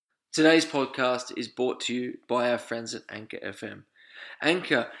Today's podcast is brought to you by our friends at Anchor FM.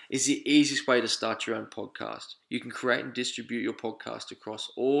 Anchor is the easiest way to start your own podcast. You can create and distribute your podcast across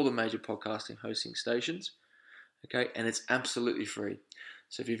all the major podcasting hosting stations, okay? And it's absolutely free.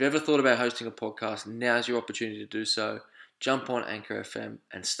 So if you've ever thought about hosting a podcast, now's your opportunity to do so. Jump on Anchor FM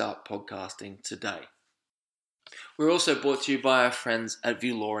and start podcasting today. We're also brought to you by our friends at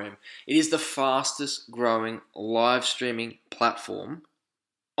Viewlorium. It is the fastest growing live streaming platform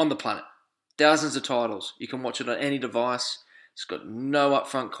on the planet. Thousands of titles. You can watch it on any device. It's got no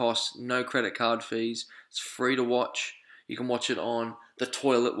upfront costs, no credit card fees. It's free to watch. You can watch it on the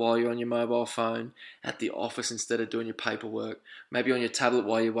toilet while you're on your mobile phone, at the office instead of doing your paperwork, maybe on your tablet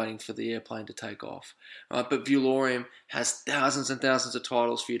while you're waiting for the airplane to take off. But Viewlorium has thousands and thousands of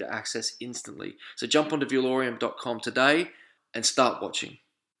titles for you to access instantly. So jump onto viewlorium.com today and start watching.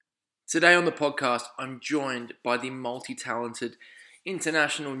 Today on the podcast, I'm joined by the multi-talented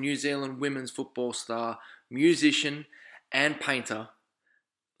international New Zealand women's football star, musician, and painter.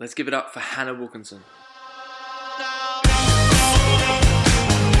 Let's give it up for Hannah Wilkinson.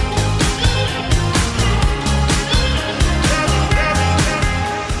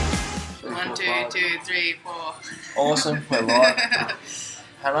 1, 2, 2, 3, 4. Awesome, we're live.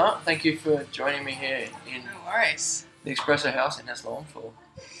 Hannah, thank you for joining me here in No worries. the Espresso House in Heslon for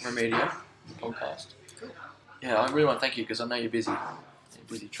Remedia podcast. Cool. Yeah, I really want to thank you because I know you're busy. You're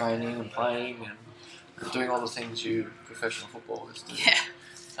busy training and playing and doing all the things you professional footballers do. Yeah.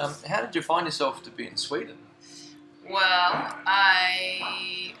 How did you find yourself to be in Sweden? Well,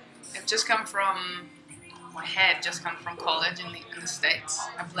 I had just come from college in the States.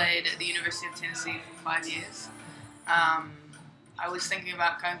 I played at the University of Tennessee for 5 years. I was thinking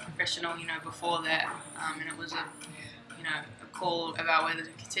about going professional, before that, and it was a call about whether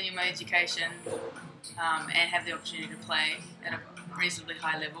to continue my education and have the opportunity to play at a reasonably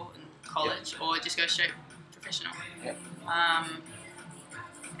high level in college, or just go straight professional. Yep.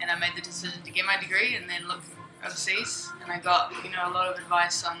 And I made the decision to get my degree and then look overseas, and I got a lot of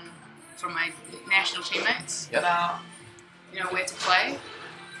advice from my national teammates about where to play.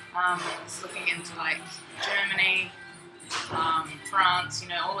 I was looking into like Germany, France,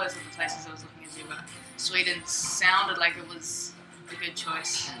 all those other places I was looking into, but Sweden sounded like it was a good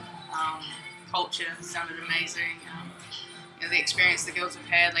choice. Culture sounded amazing. The experience the girls have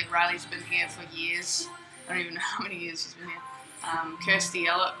had, like Riley's been here for years. I don't even know how many years she's been here. Kirsty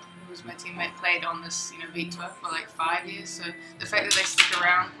Ellop, who was my teammate, played on this V tour for like 5 years. So the fact that they stick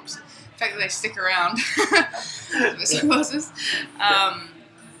around,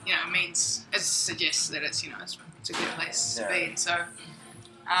 means it suggests that it's it's a good place to be. And so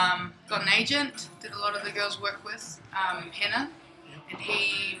got an agent, did a lot of the girls work with Henna, and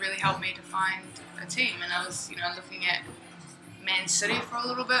he really helped me to find a team. And I was looking at Man City for a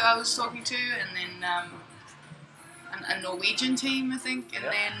little bit. I was talking to, and then a Norwegian team, I think, and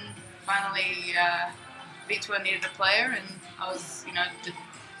then finally Vitua needed a player, and I was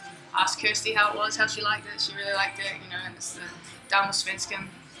asked Kirsty how it was, how she liked it. She really liked it, and it's the Damallsvenskan,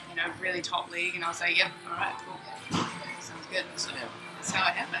 really top league, and I was like, yep, all right, cool, sounds good. So that's how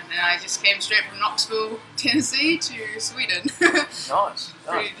it happened, and I just came straight from Knoxville, Tennessee to Sweden. Nice.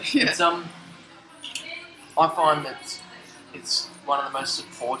 Yeah. It's I find that it's one of the most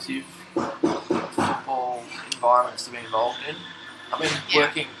supportive football environments to be involved in. I've been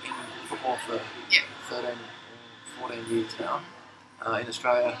working in football for 13, 14 years now, in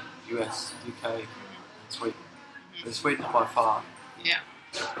Australia, US, UK, and Sweden. But Sweden by far. Yeah.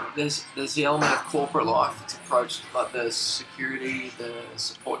 There's the element of corporate life that's approached, like the security, the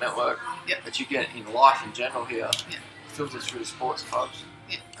support network that you get in life in general here, filters through the sports clubs.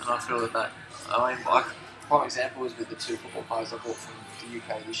 Yeah. And I feel prime example is with the 2 football players I bought from the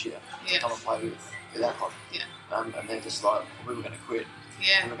UK this year to come and play with our club. Yeah. And they're just like, we were going to quit.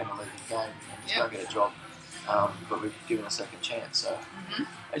 Yeah. We were going to leave the game and just go and get a job. But we've given a second chance. So,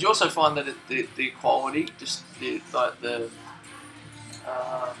 and you also find that the equality, just the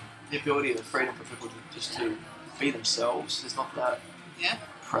ability, the freedom for people to be themselves. There's not that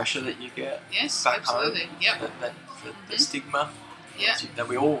pressure that you get. Yes, back absolutely. Home. Yep. The stigma that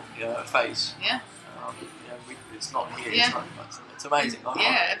we all face. Yeah. It's not here. Yeah. It's amazing.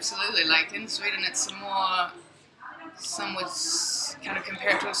 Yeah, absolutely. Like in Sweden, it's more. Some would kind of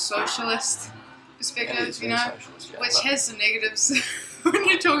compare it to a socialist perspective, socialist, which has some negatives when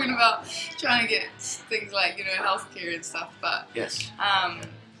you're talking about trying to get things like healthcare and stuff. But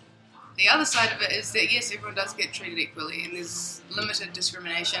the other side of it is that yes, everyone does get treated equally, and there's limited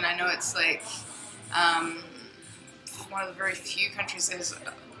discrimination. I know it's like one of the very few countries that has,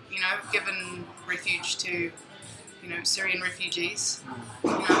 given refuge to, Syrian refugees.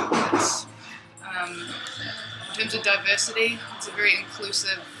 terms of diversity, it's a very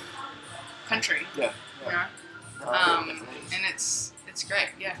inclusive country. Yeah. You know? And it's great.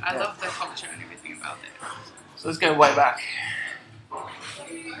 Yeah, I love the culture and everything about it. So let's go way back.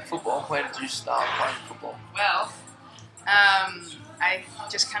 Football. Where did you start playing football? Well, I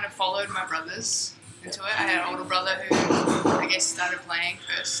just kind of followed my brothers into it. I had an older brother who, I guess, started playing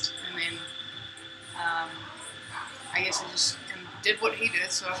first, and then I guess I just kind of did what he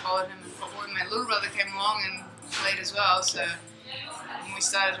did, so I followed him in football. And my little brother came along and played as well, so we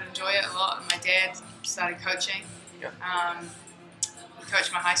started to enjoy it a lot. And my dad started coaching. Yep. He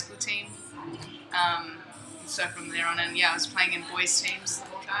coached my high school team. So from there on in, I was playing in boys' teams the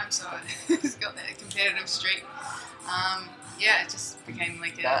whole time, so I just got that competitive streak. It just became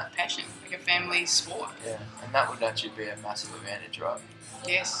like a passion, like a family sport. Yeah, and that would actually be a massive advantage, right?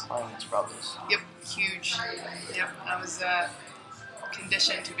 Yes. Playing with brothers. Yep, huge. Yep, I was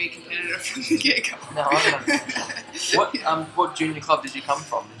conditioned to be competitive from the get-go. No, I don't know. What junior club did you come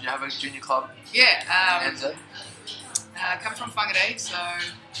from? Did you have a junior club? Yeah. NZ? I come from Whangarei, so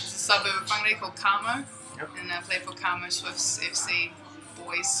it's a suburb of Whangarei called Kamo. Yep. And I played for Kamo Swifts FC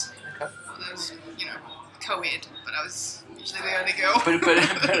boys. Okay. Well, that was, co-ed, but I was usually the only girl.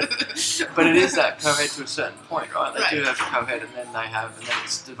 But it is that co-ed to a certain point, right? They do have co-ed, and then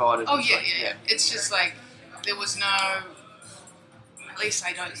it's divided. Oh yeah. It's just like there was no. At least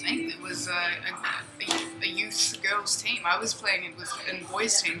I don't think there was a youth girls team. I was playing it in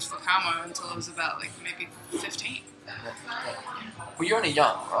boys teams for Kamo until I was about maybe 15. Well, you're only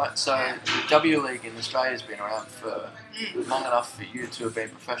young, right? So the W League in Australia has been around for long enough for you to have been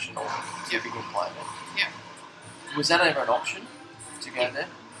professional to begin playing it. Yeah. Was that ever an option to go there?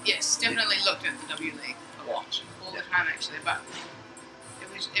 Yes, definitely looked at the W League a lot, all the time actually. But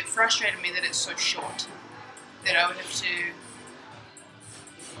it frustrated me that it's so short that I would have to.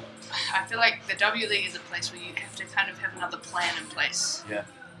 I feel like the W League is a place where you have to kind of have another plan in place. Yeah.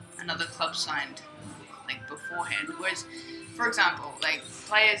 Another club signed. Beforehand, whereas, for example,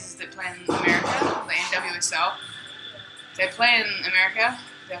 players that play in America, the NWSL, they play in America,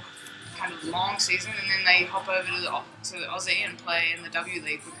 they're kind of long season, and then they hop over to the Aussie and play in the W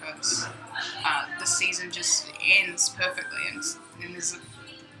League because the season just ends perfectly, and there's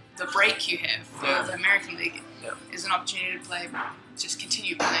the break you have for the American League is an opportunity to just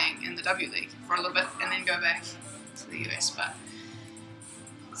continue playing in the W League for a little bit, and then go back to the US, but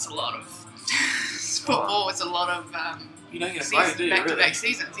it's a lot of football. It's a lot of back-to-back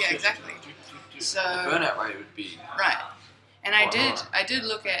seasons. Yeah, exactly. So the burnout rate would be right. And I did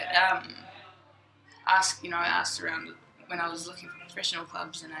look at I asked around when I was looking for professional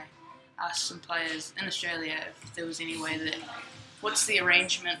clubs, and I asked some players in Australia if there was any way that what's the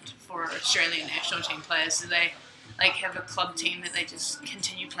arrangement for Australian national team players? Do they have a club team that they just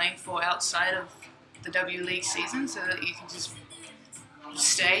continue playing for outside of the W League season, so that you can just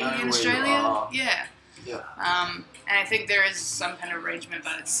stay in Australia? Yeah. And I think there is some kind of arrangement,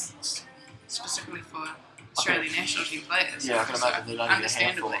 but it's specifically for Australian national team players. Yeah, I can imagine there's only a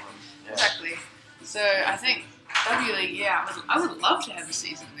handful of them. Yeah. Exactly. So I think W League, I would love to have a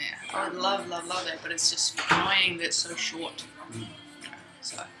season there. I would love it, but it's just annoying that it's so short.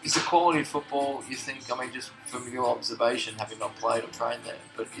 So. Is the quality of football, you think, just from your observation, having not played or trained there,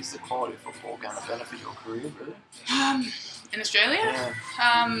 but is the quality of football going to benefit your career, really? In Australia? Yeah.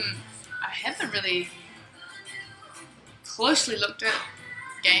 I haven't really closely looked at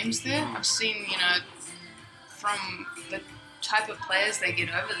games there. I've seen, from the type of players they get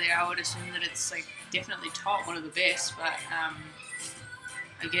over there, I would assume that it's definitely top, one of the best, but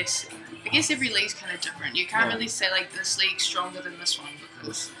I guess every league's kind of different. You can't really say this league's stronger than this one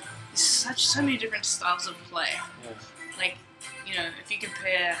because there's so many different styles of play. Yeah. If you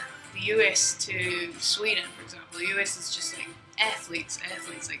compare the US to Sweden, for example, the US is just athletes,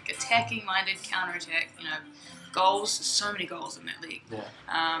 attacking-minded, counter-attack, goals. There's so many goals in that league.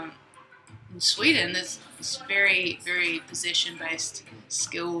 Yeah. In Sweden, there's very, very possession-based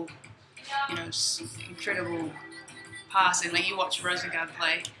skill, incredible passing. You watch Rosengard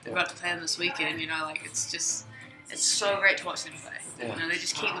play, they're about to play them this weekend, it's so great to watch them play. Yeah. They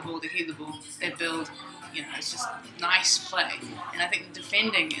just keep the ball, they build, it's just nice play. And I think the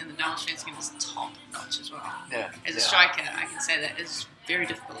defending in the Dalmatian is top notch as well. Yeah. As a striker, I can say that it's very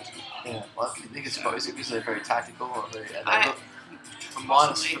difficult. Yeah, well, I think it's because they're very tactical, from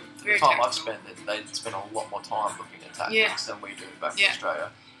the time I've spent, they spend a lot more time looking at tactics than we do back in Australia.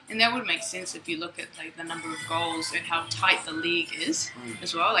 And that would make sense if you look at the number of goals and how tight the league is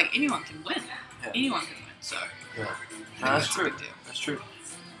as well. Anyone can win. Yeah. Anyone can win. So no, that's true. That's true.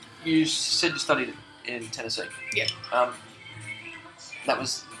 You said you studied in Tennessee. Yeah. That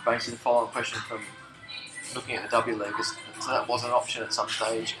was basically the follow-up question from looking at the W League, so that was an option at some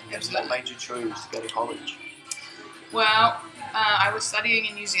stage. And Absolutely. what made you choose to go to college? Well, I was studying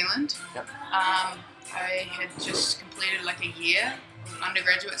in New Zealand. Yep. I had just completed like a year of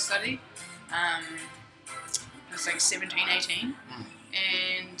undergraduate study. I was like 17, 18.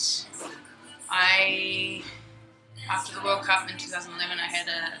 And after the World Cup in 2011, I had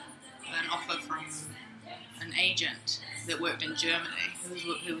an offer from an agent that worked in Germany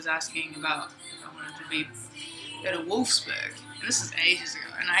who was asking about if I wanted to go to Wolfsburg. And this is ages ago.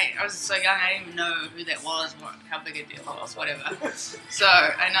 And I was so young, I didn't even know who that was, how big a deal it was, whatever. So,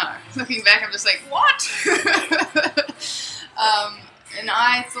 I know. Looking back, I'm just like, what? And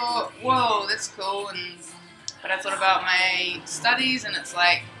I thought, whoa, that's cool. But I thought about my studies, and it's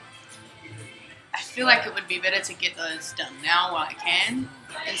like, I feel like it would be better to get those done now while I can,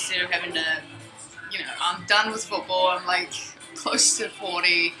 instead of having to, I'm done with football, I'm like close to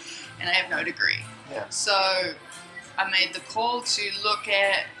 40, and I have no degree. Yeah. So I made the call to look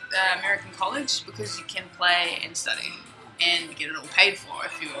at American college, because you can play and study and get it all paid for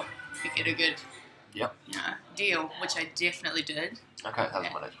if you get a good deal, which I definitely did. Okay, that was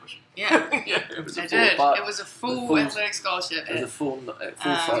my next question. Yeah, yeah, it was I did. It was a full athletic scholarship. It was a full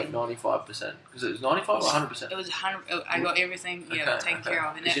freight, 95%. Because it was 95 or 100%? It was 100. I got everything taken care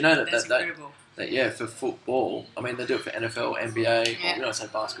of, and that's incredible. For football, I mean, they do it for NFL, NBA, or, say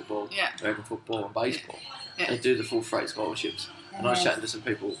basketball, American football, and baseball. Yeah. They do the full freight scholarships. And I was chatting to some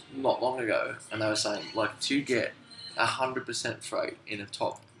people not long ago, and they were saying, like, to get 100% freight in a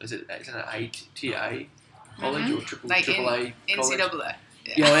top, is it an tier A college or triple A college? NCAA.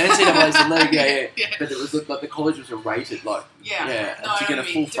 Yeah, NCAA's the league, yeah. But it was like the college was rated, like, and to get a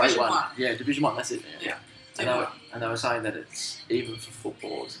full freight Division one. Yeah, Division 1, that's it. Yeah. And they were saying that it's, even for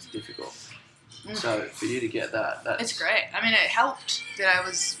footballers, it's difficult. So for you to get that, it's great. I mean, it helped that I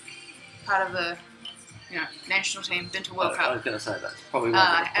was part of the national team, been to World Cup. I was going to say that's probably one of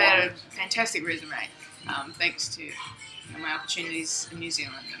the I had a fantastic resume, thanks to my opportunities in New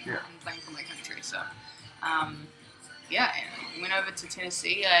Zealand and playing for my country. So, I went over to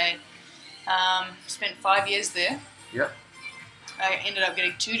Tennessee. I spent 5 years there. Yep. I ended up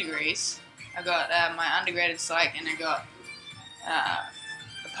getting 2 degrees. I got my undergrad in psych, and I got a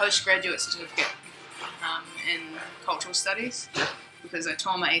postgraduate certificate in cultural studies, because I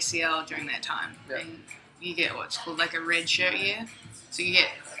tore my ACL during that time. And you get what's called like a red shirt year. So you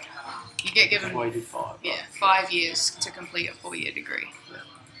get given 5 years to complete a 4-year degree.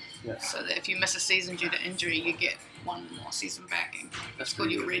 Yeah. So that if you miss a season due to injury, you get one more season back. And it's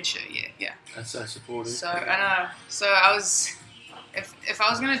called your red shirt year. Yeah. That's so supportive. So I know. So I was, if I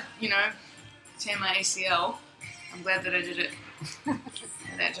was gonna tear my ACL, I'm glad that I did it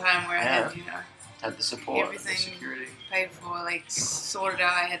at that time where I had the support, everything the security paid for, like sorted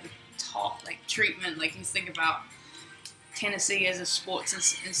out. I had the top treatment. Like, you think about Tennessee as a sports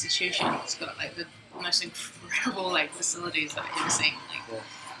institution, it's got like the most incredible facilities I've ever seen.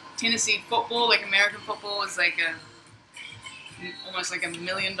 Tennessee football, like American football, is like almost like $1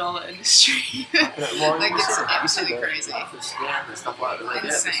 million industry. It's absolutely crazy. Stuff like that. Insane.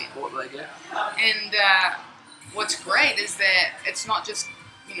 The support they get. And what's great is that it's not just,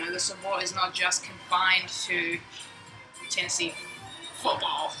 the support is not just confined to Tennessee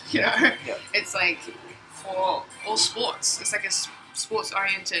football, It's like for all sports. It's like a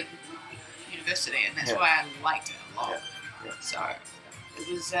sports-oriented university, and that's why I liked it a lot. Yeah. So it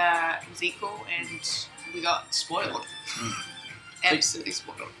was equal, and we got spoiled. Absolutely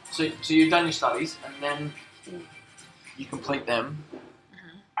spoiled. So you've done your studies, and then you complete them.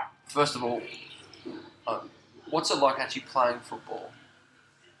 Mm-hmm. First of all, what's it like actually playing football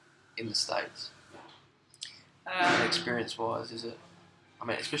in the States? Experience-wise, is it? I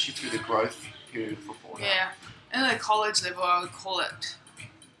mean, especially through the growth period of football. Yeah. At the college level, I would call it,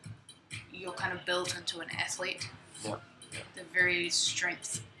 you're kind of built into an athlete. Yep. They're very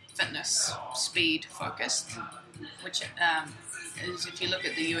strength, fitness, speed focused, which is, if you look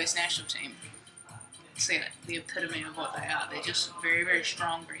at the US national team, it's the epitome of what they are. They're just very, very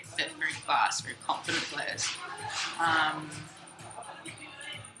strong, very fit, very fast, very confident players. I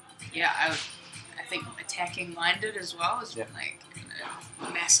think attacking minded as well is like a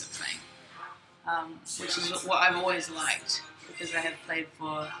massive thing, which is what I've always liked, because I have played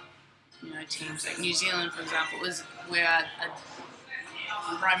for teams like New Zealand, for example, we're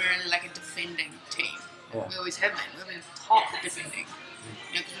primarily like a defending team. Yeah. We always have been. We've been top defending,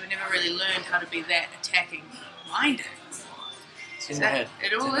 because we've never really learned how to be that attacking minded. It's in the head.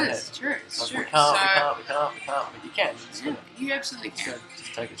 It all is. It's true. It's true. We can't, but you can. You absolutely can.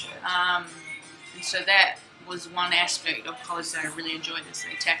 Just take a chance. And so that was one aspect of college that I really enjoyed, is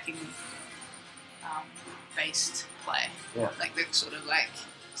the attacking based play. Yeah. Like the sort of like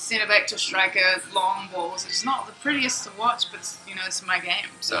centre back to striker, long balls. It's not the prettiest to watch, but it's my game.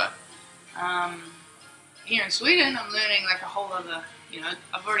 So here in Sweden, I'm learning like a whole other.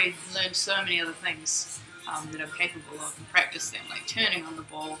 I've already learned so many other things that I'm capable of and practice them, like turning on the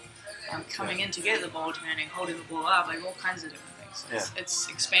ball, coming in to get the ball, turning, holding the ball up, like all kinds of different things. So it's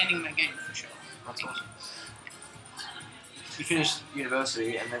expanding my game for sure. That's awesome. You finished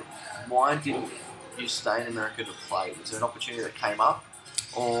university, and then why didn't you stay in America to play? Was there an opportunity that came up,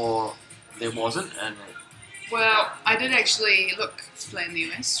 or there wasn't? Well, I did actually look to play in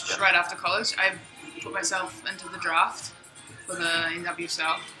the US right after college. I put myself into the draft for the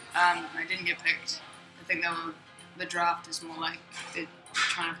NWSL. I didn't get picked. I think the draft is more like they're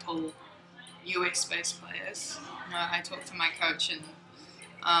trying to pull US-based players. I talked to my coach,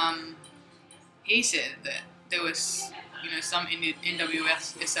 and he said that there was some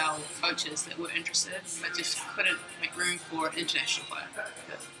NWSL coaches that were interested, but just couldn't make room for an international player.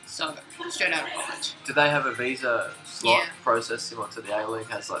 Yeah. So straight out of college. Do they have a visa slot process similar to the A-League?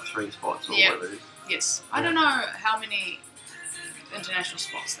 Has like 3 spots or whatever it is? Yes. I don't know how many international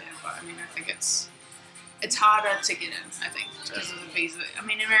spots they have, but I mean, I think it's harder to get in, I think, because of the visa. I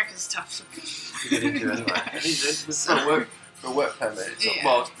mean, America's tough to get into anyway. It's not a work permit.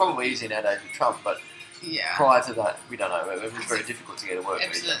 Well, it's probably easy nowadays with Trump, but prior to that, we don't know. It was very difficult to get a work visa.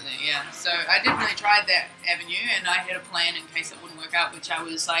 Absolutely, yeah. So I definitely tried that avenue, and I had a plan in case it wouldn't work out, which I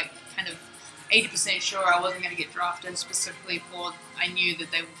was like kind of 80% sure I wasn't going to get drafted specifically for. I knew that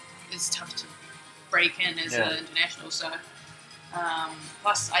it's tough to break in as an international, so.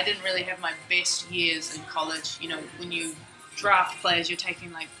 Plus, I didn't really have my best years in college. When you draft players, you're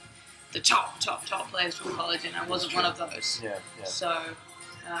taking like the top players from college, and I wasn't one of those. Yeah. So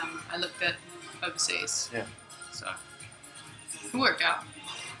I looked at overseas. Yeah. So it worked out.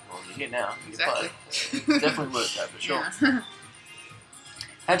 Well, you're here now. Exactly. Definitely worked out for sure. Yeah.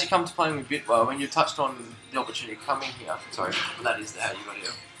 How'd you come to playing with Bitwell? When you touched on the opportunity coming here, sorry, that is how you got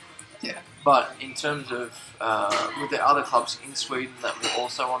here. Yeah. But in terms of, were there other clubs in Sweden that were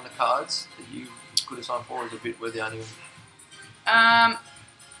also on the cards that you could have signed for? Or was it were the only one?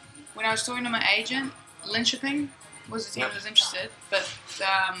 When I was talking to my agent, Linköping was the team that was interested, but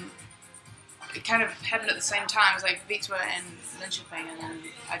it kind of happened at the same time. It was like Vitwa and Linköping, and then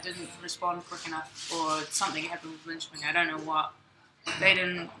I didn't respond quick enough, or something happened with Linköping. I don't know what. They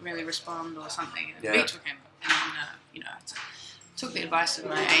didn't really respond or something. And Vitwa came up, and I took the advice of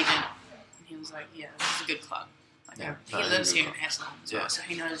my agent, and he was like, "Yeah, this is a good club. Like, he lives here in Haslam as well, so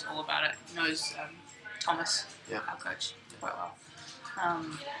he knows all about it. He knows Thomas, our coach, quite well.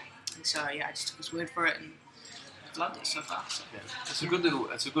 And so I just took his word for it, and I've loved it so far. So. Yeah. It's a good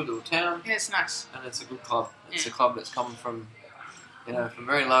little town. Yeah, it's nice, and it's a good club. It's a club that's come from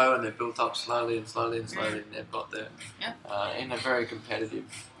very low, and they've built up slowly, and they've got there in a very competitive.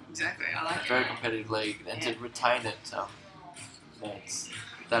 Exactly, I like it. Very competitive league, and to retain it.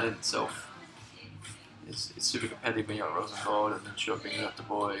 That in itself is super competitive when you're at Rosengård and then Shopping, you got the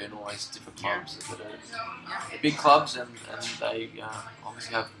boy and all these different clubs that are big clubs, and they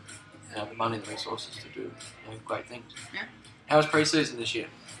obviously have the money and the resources to do great things. Yeah. How was pre-season this year?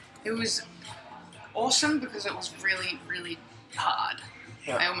 It was awesome because it was really, really hard.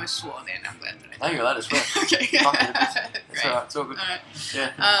 Yeah. I almost swore then. I'm glad that I did. No, you're allowed to swear. Okay. It's alright. It's all good. All right.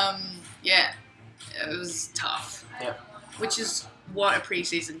 Yeah. It was tough. Yeah. Which is what a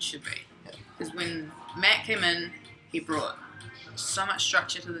pre-season should be. Because when Matt came in, he brought so much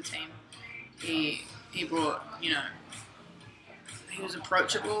structure to the team. He brought, he was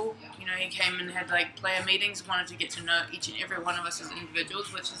approachable. He came and had like player meetings, wanted to get to know each and every one of us as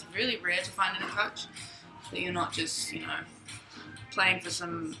individuals, which is really rare to find in a coach. So you're not just, playing for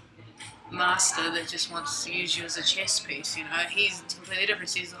some master that just wants to use you as a chess piece. He's completely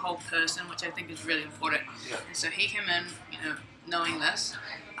different. He's the whole person, which I think is really important. Yeah. And so he came in, knowing this,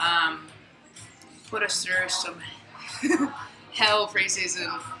 put us through some hell pre-season,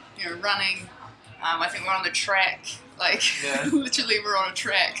 running. I think we're on the track, literally we're on a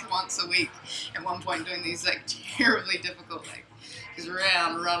track once a week at one point doing these terribly difficult, just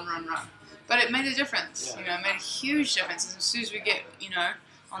run. But it made a difference, it made a huge difference. As soon as we get,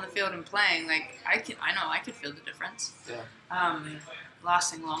 on the field and playing, I could feel the difference. Yeah.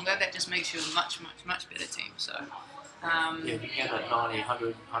 Lasting longer, that just makes you a much, much, much better team. So. You can get that 90,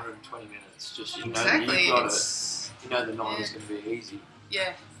 100, 120 minutes. Just exactly. You've got it. The 90 is going to be easy.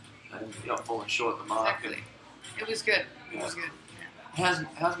 Yeah. And you're not falling short at the mark. Exactly. It was good. Yeah. It was good. Yeah.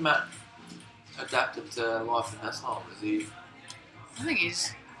 How's Matt adapted to life in Haslam? I think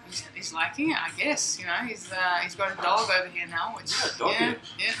he's liking it. I guess he's got a dog over here now. Which you got a dog here?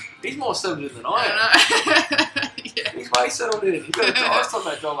 Yeah. He's more settled in than I am. I know. Yeah. He's way settled in. I was talking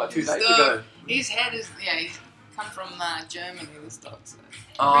about John like 2 days ago. He's come from Germany and stuff. So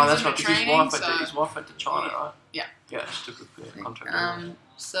Oh, that's right. Because His wife went to China, right? Yeah. Yeah, she took a contract.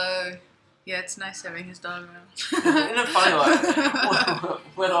 So yeah, it's nice having his dog around. Isn't it funny? Like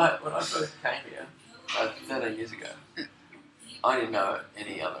when I first came here, 13 years ago, I didn't know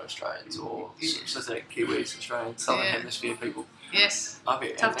any other Australians or Kiwis, Australians, Southern Hemisphere people. Yes. Up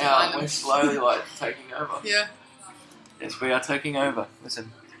here, Tough and to now find we're them. slowly like taking over. Yeah. Yes, we are taking over.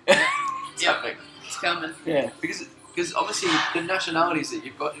 Listen, it's happening. It's coming. Yeah, because obviously the nationalities that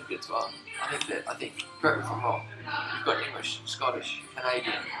you've got in Bitswell, I think correct me if I'm wrong. You've got English, Scottish,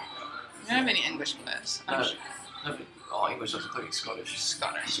 Canadian. We don't have any English players. English doesn't include Scottish.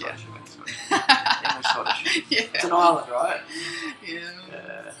 Scottish, yeah. English, Scottish. Yeah. It's an island, right? Yeah.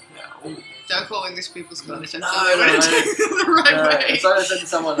 Yeah. Ooh. Don't call English people Scottish. No. The right way. So I said to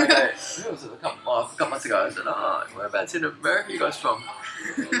someone, like, it was a couple months ago, I said, whereabouts in America are you guys from?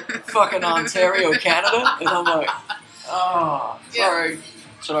 Fucking Ontario, Canada? And I'm like, sorry.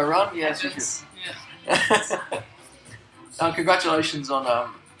 Should I run? Yes, you should. Yeah. Congratulations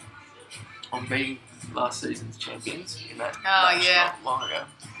on being last season's champions in that match not long ago.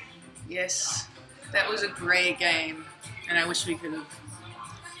 Yes, that was a great game, and I wish we could have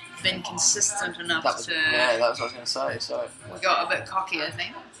been consistent enough That was what I was going to say. So we got a bit cocky, I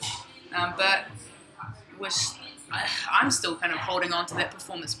think, but I'm still kind of holding on to that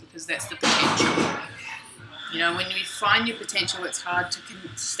performance because that's the potential. You know, when you find your potential, it's hard to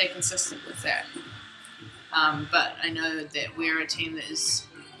stay consistent with that. But I know that we're a team that is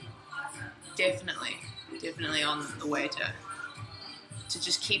definitely on the way to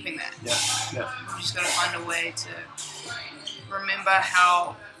just keeping that. Yeah. We've just got to find a way to remember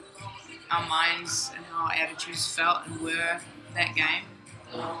how our minds and how our attitudes felt and were that game,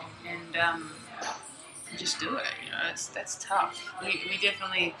 and just do it. You know, that's tough. We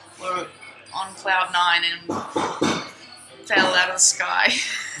definitely were on cloud 9 and fell out of the sky.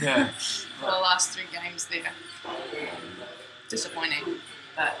 Yeah. For the last 3 games there. Disappointing,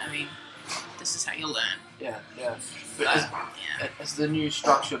 but I mean, this is how you learn. Yeah. But as the new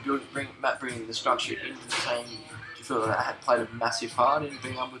structure, bringing the structure into the team, do you feel that had played a massive part in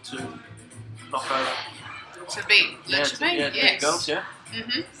being able to knock over? To beat Linchpin? Yes. Girls, yeah?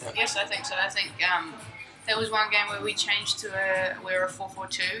 Mm-hmm. Yeah. Yes, I think so. I think that was one game where we changed to a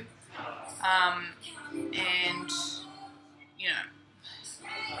 4-4-2. And, you know,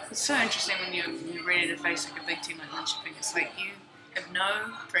 it's so interesting when you're ready to face like a big team like Linchpin. It's like you have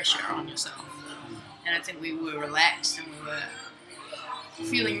no pressure on yourself. And I think we were relaxed and we were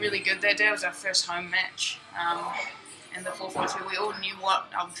feeling really good that day. It was our first home match. And the 4-4-2, we all knew what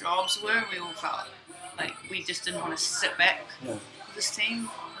our jobs were. We all felt like we just didn't want to sit back with this team.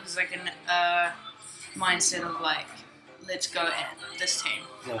 It was like a mindset of like, let's go at this team.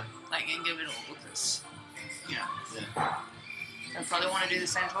 Yeah. Like, and give it all because, you know, they'll probably want to do the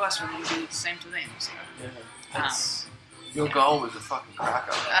same to us when we do the same to them. So. Yeah. Your goal was a fucking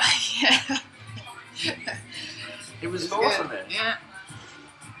cracker. Yeah. It was awesome, man. Yeah.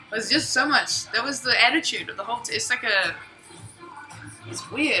 It was just so much. That was the attitude of the whole team. It's like it's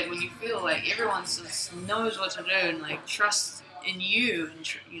weird when you feel like everyone just knows what to do and like trusts in you,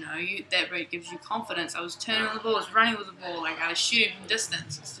 and you know, that gives you confidence. I was turning on the ball, I was running with the ball, like I was shooting from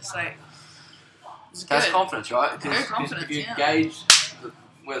distance. It's just like, it's that's good. Confidence, right? Very confidence, if you gauge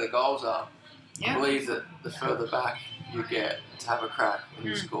where the goals are, Yeah. I believe that the further back you get to have a crack when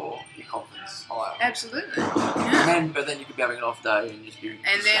you score, your confidence is higher. Absolutely. Yeah. But then you could be having an off day and just be.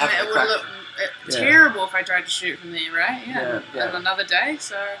 And then having it a would crack. look terrible if I tried to shoot from there, right? Yeah. And another day,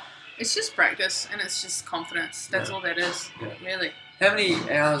 so it's just practice and it's just confidence. That's all that is, really. How many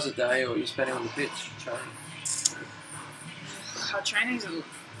hours a day are you spending on the pitch training? Our training's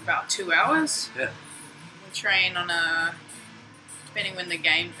about 2 hours. Yeah. We train on depending when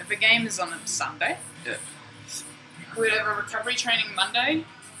if a game is on a Sunday. Yeah. We'd have a recovery training Monday,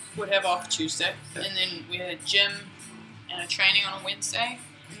 we'd have off Tuesday, and then we had a gym and a training on a Wednesday,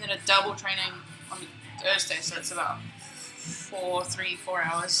 and then a double training on Thursday, so it's about 4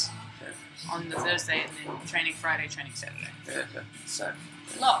 hours on the Thursday, and then training Friday, training Saturday. Yeah, okay. So,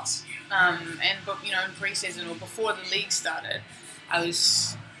 lots. But you know, in pre-season or before the league started, I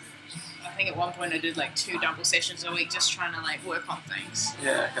think at one point I did like 2 double sessions a week just trying to like work on things.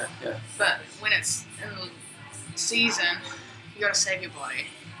 Yeah, okay, yeah. But when it's in the season, you gotta save your body.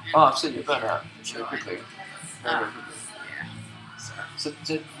 I've seen you burn out very quickly. Very quickly. Yeah. So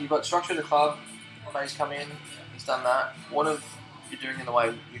you've got structure of the club, May's come in, he's done that. What have you doing in the way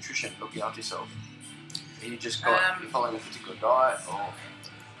of nutrition, looking after yourself? Are you just you're following a particular diet or?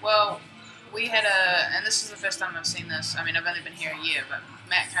 Well, we had and this is the first time I've seen this. I mean, I've only been here a year, but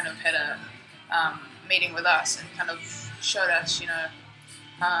Matt kind of had a meeting with us and kind of showed us,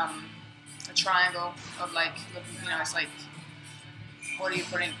 a triangle of like, it's like, what are you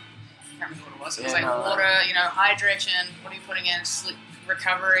putting? I can't remember what it was. It was water, hydration. What are you putting in? Sleep,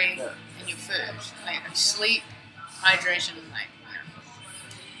 recovery, and your food. Like sleep, hydration,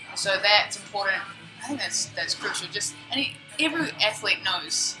 So that's important. I think that's crucial. Just every athlete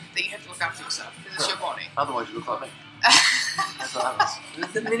knows that you have to look after yourself because it's your body. Otherwise, you look like me. That's what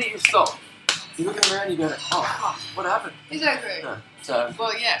happens. The minute you stop, you look around and you go, oh, fuck, what happened? Exactly. No. So.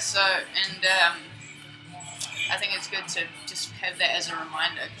 Well, yeah. So, and I think it's good to just have that as a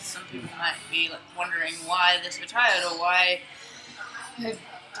reminder because some people might be like wondering why they're so tired or why they're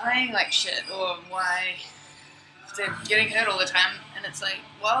playing like shit or why they're getting hurt all the time. And it's like,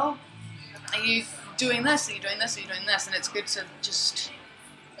 well, are you doing this? Are you doing this? Are you doing this? And it's good to just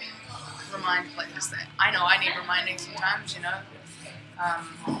remind players that I know I need reminding sometimes,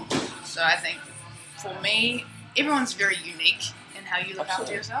 So I think for me, everyone's very unique in how you look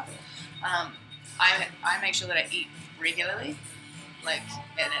after yourself. I make sure that I eat regularly, like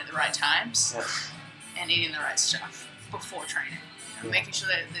at the right times, and eating the right stuff before training. Making sure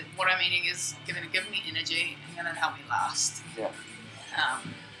that what I'm eating is going to give me energy and going to help me last.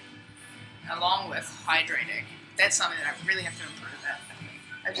 Along with hydrating. That's something that I really have to improve at.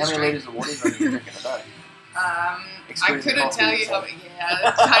 How many litres of water are you drinking a day? I couldn't tell you how many.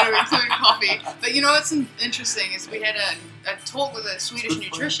 Yeah, kind of including coffee. But what's interesting is we had a talk with a Swedish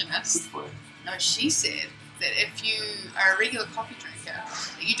nutritionist. No, she said that if you are a regular coffee drinker,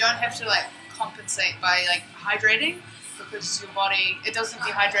 that you don't have to compensate by hydrating because your body doesn't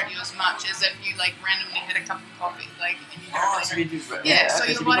dehydrate you as much as if you randomly had a cup of coffee and you don't so you do, so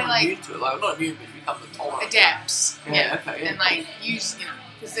your body immune to it. Not immune, but you become tolerant. Adapts. Okay. And use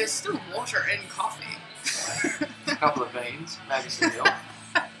because there's still water in coffee. A couple of beans, maybe some milk,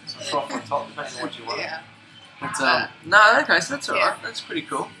 some froth on top, depending on what you want. Yeah. But, no, okay, so that's alright. That's pretty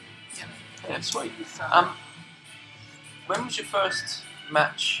cool. Yeah, sweet. So, when was your first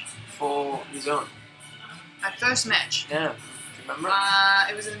match for New Zealand? My first match? Yeah. Do you remember?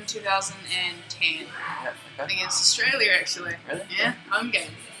 It was in 2010. Yeah, okay. Against Australia, actually. Really? Yeah, home game.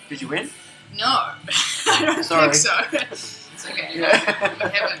 Did you win? No. I don't think so. It's okay. Yeah. We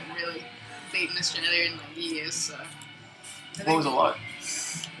haven't really beaten Australia in years, so. What was it like?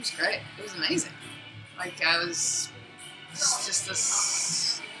 It was great. It was amazing. I was just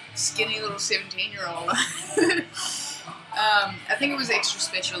this skinny little 17-year-old. I think it was extra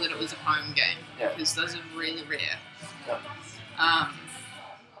special that it was a home game because those are really rare. Yeah.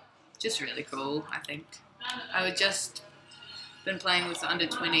 Just really cool, I think. I had just been playing with the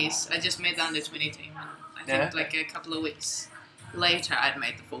under-20s. I just made the under-20 team. And I think a couple of weeks later I'd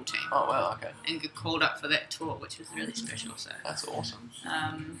made the full team. Oh, wow, okay. And got called up for that tour, which was really special. So that's awesome.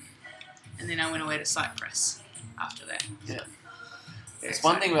 And then I went away to Cyprus after that. Yeah. It's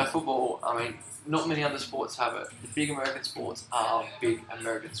one thing about football, I mean, not many other sports have it. The big American sports are big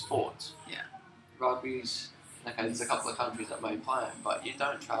American sports. Yeah. Rugby's, okay, there's a couple of countries that may play it, but you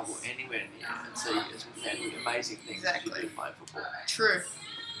don't travel anywhere near and see as many amazing things as you do playing football. True.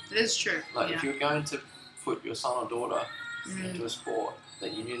 It is true. If you're going to put your son or daughter into a sport,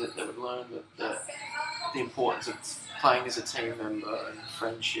 that you knew that they would learn the importance of playing as a team member and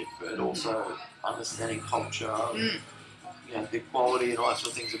friendship, but also understanding culture, the quality and all that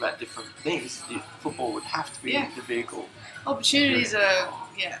sort of things about different things. Football would have to be the vehicle. Opportunities are,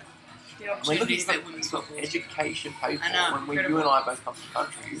 the opportunities that women's football. Education paid for. You and I both come from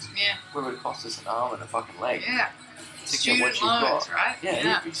countries where it would cost us an arm and a fucking leg to get what you've got. Right?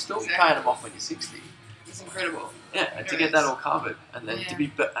 Yeah, you're still paying them off when you're 60. It's incredible. Yeah, and to get that all covered, and then to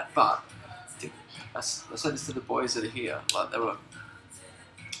be, I said this to the boys that are here, they were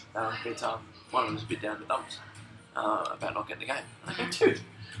a bit, one of them was a bit down the dumps about not getting the game. And I go, dude,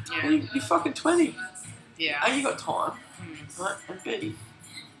 you're fucking 20. Yeah. A, you got time, right? And B,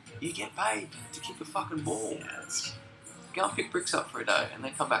 you get paid to kick a fucking ball. Go and pick bricks up for a day, and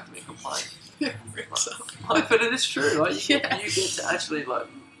then come back to me and complain. Bricks up. But it is true, you get to actually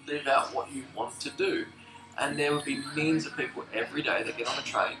live out what you want to do. And there would be millions of people every day that get on a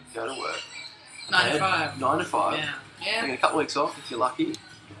train, go to work. 9 to 5. 9 to 5. Yeah. They get a couple of weeks off if you're lucky,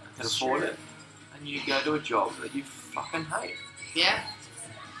 can afford it. And you go to a job that you fucking hate. Yeah.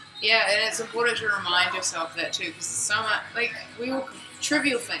 Yeah, and it's important to remind yourself that too, because there's so much,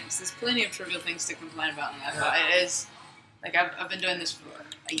 trivial things. There's plenty of trivial things to complain about in life. But it is, I've been doing this for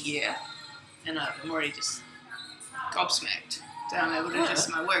a year, and I'm already just gobsmacked. I'm able to just,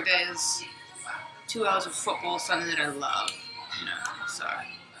 my work day is 2 hours of football, something that I love, so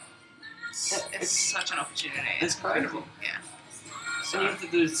It's such an opportunity. It's crazy. incredible. Yeah. So you have to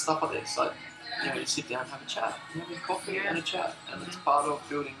do stuff like this, like you sit down, have a chat, you have a coffee and a chat, and it's part of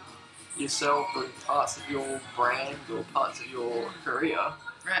building yourself, building parts of your brand or parts of your career.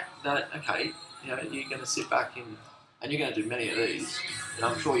 Right. That you're going to sit back and you're going to do many of these, and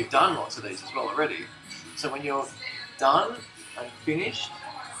I'm sure you've done lots of these as well already. So when you're done and finished,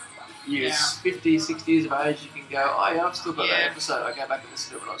 you're 50, 60 years of age, you can go, oh yeah, I've still got that episode. I go back and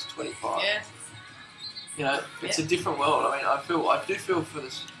listen to it when I was 25. Yeah. It's a different world. I mean, I do feel for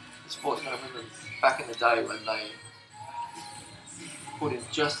the sportsmen and women back in the day when they put in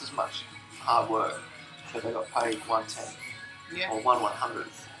just as much hard work, but they got paid 1/10 or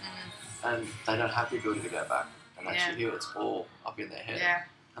 1/100th, and they don't have the ability to go back and actually hear it's all up in their head. Yeah.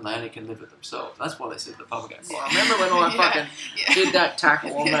 And they only can live it themselves. That's why they said the pub game. I remember when I fucking did that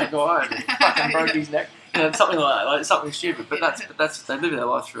tackle on that guy and fucking broke his neck. Something like that, like something stupid. But that's they live their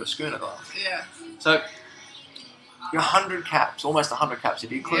life through a schooner glass. Yeah. So you're 100 caps, almost 100 caps.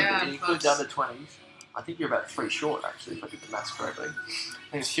 If you include the under 20s, I think you're about 3 short actually, if I did the maths correctly.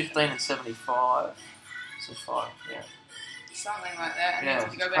 I think it's 15 and 75. So 5, yeah. Something like that. And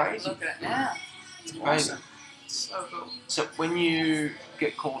if you go back and look at it now, it's awesome. So cool. So when you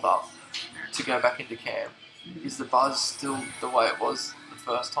get called up to go back into camp, is the buzz still the way it was the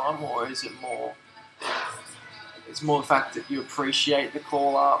first time, or is it more? It's more the fact that you appreciate the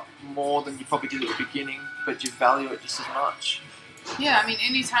call up more than you probably did at the beginning, but you value it just as much. Yeah, I mean,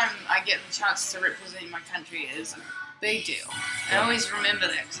 anytime I get the chance to represent my country is a big deal. I always remember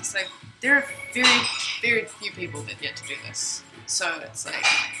that because it's like there are very, very few people that get to do this. So it's like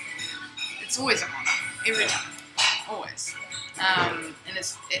it's always an honor every time. Always. And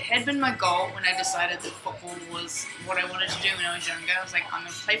it had been my goal when I decided that football was what I wanted to do when I was younger. I was like, I'm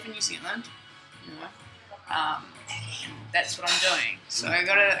going to play for New Zealand, and that's what I'm doing. So I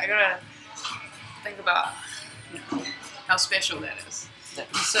gotta think about how special that is.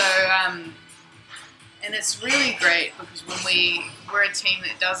 So and it's really great because we're a team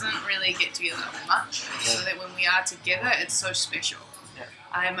that doesn't really get together much, so that when we are together, it's so special.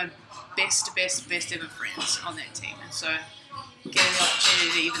 I have my best ever friends on that team, and so getting the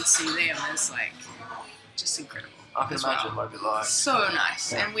opportunity to even see them is like just incredible. I can imagine what it'd be like. So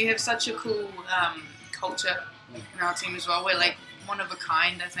nice, and we have such a cool culture in our team as well. We're like one of a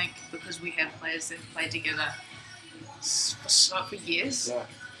kind, I think, because we have players that play together for years. Yeah.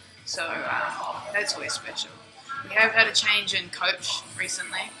 So that's always special. We have had a change in coach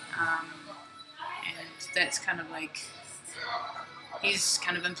recently, and that's kind of like. He's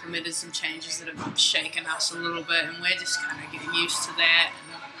kind of implemented some changes that have shaken us a little bit, and we're just kind of getting used to that.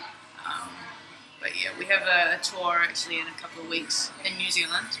 And, but yeah, we have a tour actually in a couple of weeks in New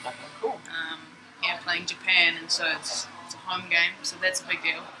Zealand. Cool. Playing Japan, and so it's a home game, so that's a big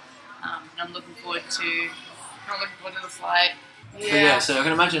deal. And I'm looking forward to the flight. Yeah. So I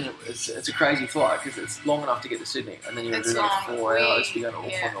can imagine it's a crazy flight because it's long enough to get to Sydney, and then you're doing that for 4 hours to go to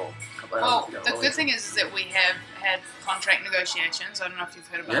Auckland or. Well, the good thing is that we have had contract negotiations. I don't know if you've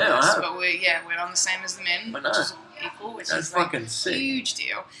heard about this, but we're on the same as the men, which is equal, which is like a huge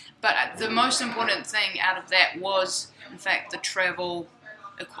deal. But the most important thing out of that was, in fact, the travel,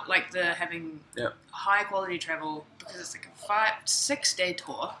 like the having high quality travel, because it's like a 5-6 day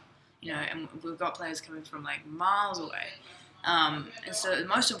tour, and we've got players coming from like miles away. And so the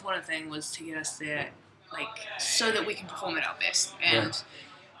most important thing was to get us there, like so that we can perform at our best, and.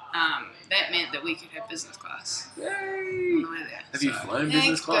 That meant that we could have business class. Yay! Have you flown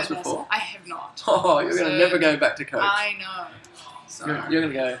business class before? I have not. Oh, you're going to never go back to coach. I know. So, you're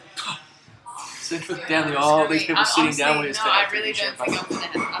going to go sit down the aisle, these people sitting down with you. No, I really don't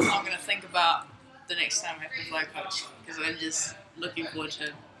think I'm not going to think about the next time I have to fly coach, because I'm just looking forward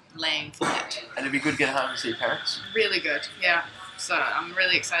to laying flat. And it'd be good to get home and see your parents? Really good, yeah. So I'm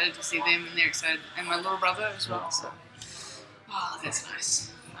really excited to see them, and they're excited. And my little brother as well. So, that's nice.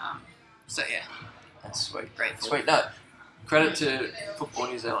 So yeah, that's sweet. Great. Sweet. No, credit to Football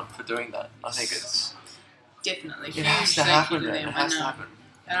New Zealand for doing that. I think it's definitely. It has to happen. It has to happen.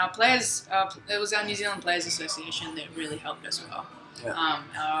 And our players, it was our New Zealand Players Association that really helped us well.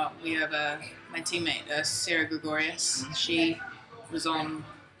 Yeah. We have my teammate Sarah Gregorius. Mm-hmm. She was on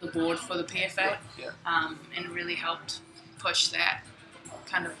the board for the PFA, and really helped push that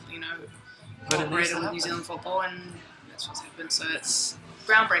kind of operated with New Zealand football, and that's what's happened. So it's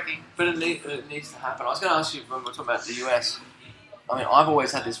groundbreaking. But it needs to happen. I was going to ask you when we're talking about the US. I mean, I've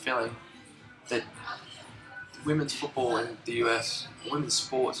always had this feeling that women's football in the US, women's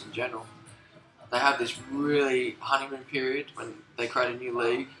sports in general, they have this really honeymoon period when they create a new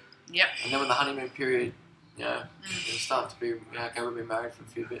league. Yep. And then when the honeymoon period It's starting to be, okay, we've been married for a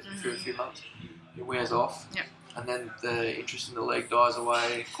few months. It wears off. Yep. And then the interest in the league dies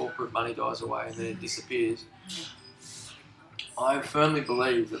away, corporate money dies away, and then it disappears. I firmly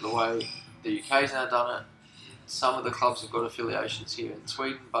believe that the way the UK's now done it, some of the clubs have got affiliations here in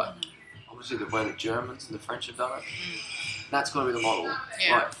Sweden, but obviously the way the Germans and the French have done it, that's got to be the model.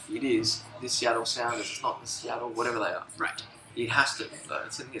 Yeah. Like, it is the Seattle Sounders, it's not the Seattle, whatever they are. Right. It has to.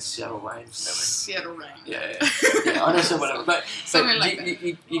 It's in the Seattle Reigns. Seattle Reigns. Yeah. I don't say whatever, but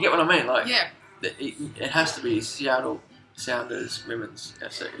you get what I mean. Like, it has to be Seattle Sounders Women's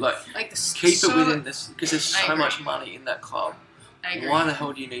FC. Like keep it within this, because there's so much money in that club. I agree. Why the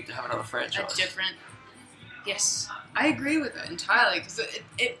hell do you need to have another franchise? Yes, I agree with it entirely, because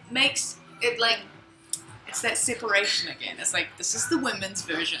it makes it like. It's that separation again. It's like, this is the women's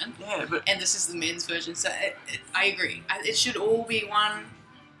version, and this is the men's version. So I agree. It should all be one.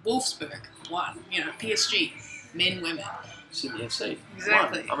 Wolfsburg, one. PSG, men, women. Sydney FC.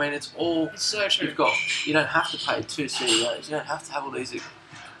 Exactly. One. I mean, it's all. It's so true. You don't have to pay 2 CEOs. You don't have to have all these.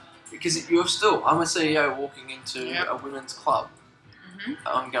 Because you're still. I'm a CEO walking into a women's club. Mm-hmm.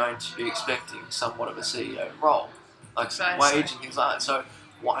 I'm going to be expecting somewhat of a CEO role, like wage and things like that. So.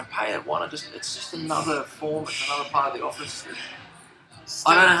 Why pay it? Why not just? It's just another form. It's another part of the office.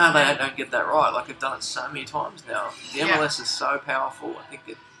 I don't know how they don't get that right. Like, they've done it so many times now. The MLS is so powerful. I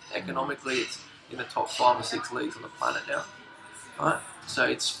think economically, it's in the top 5 or 6 leagues on the planet now. Right? So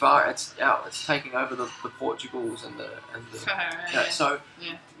it's out. It's taking over the Portugals and the. So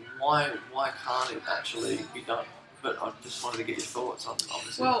why can't it actually be done? But I just wanted to get your thoughts on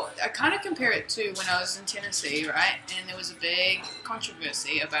this. Well, I kind of compare it to when I was in Tennessee, right? And there was a big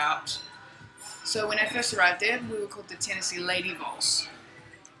controversy about... So when I first arrived there, we were called the Tennessee Lady Vols.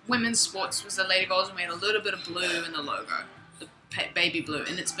 Women's sports was the Lady Vols, and we had a little bit of blue in the logo, the baby blue,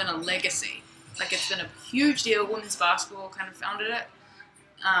 and it's been a legacy. Like, it's been a huge deal. Women's basketball kind of founded it.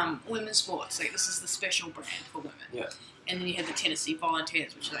 Women's sports, like, this is the special brand for women. Yeah. And then you had the Tennessee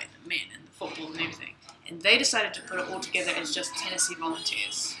Volunteers, which is like the men and the football and everything. And they decided to put it all together as just Tennessee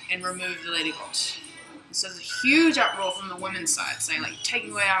Volunteers and remove the Lady Vols. And so there's a huge uproar from the women's side saying, like,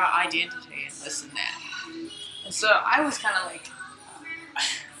 taking away our identity and this and that. And so I was kind of like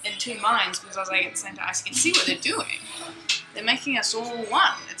in two minds, because I was like, at the same time, I can see what they're doing. They're making us all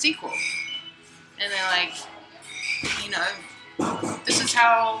one. It's equal. And they're like, this is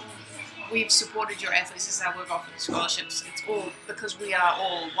how we've supported your athletes, this is how we've offered scholarships. It's all because we are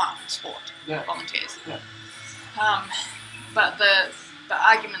all one sport, volunteers. Yeah. But the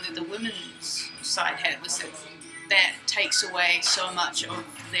argument that the women's side had was that takes away so much of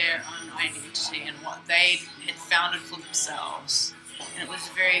their own identity and what they had founded for themselves. And it was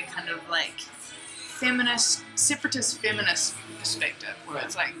a very kind of like separatist feminist perspective, where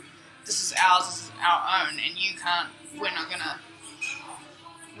it's like, this is ours, this is our own, and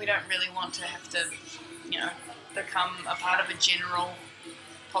we don't really want to have to, become a part of a general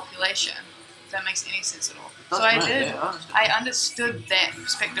population. If that makes any sense at all. So I understood that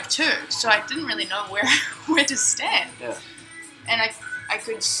perspective too. So I didn't really know where to stand. Yeah. And I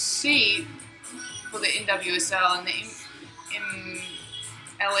could see for the NWSL and the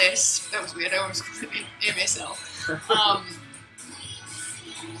MLS, that was weird, I always called it MSL,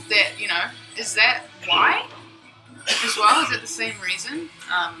 that, is that why? As well, is it the same reason?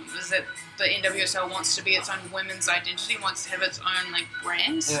 Is it the NWSL wants to be its own women's identity, wants to have its own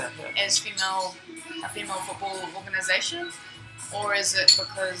brands as a female football organisation, or is it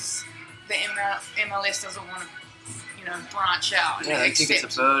because the MLS doesn't want to, branch out? Yeah, they think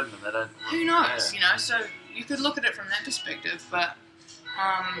it's a burden, and they don't. Who knows? So you could look at it from that perspective, but.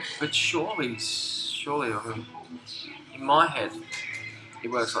 But surely, I mean, in my head. It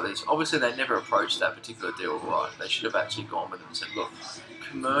works like this. Obviously, they never approached that particular deal right. They should have actually gone with them and said, look,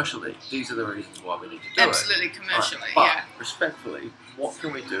 commercially, these are the reasons why we need to do Absolutely, commercially, but respectfully, what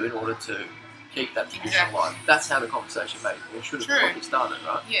can we do in order to keep that tradition alive? That's how the conversation should have probably started,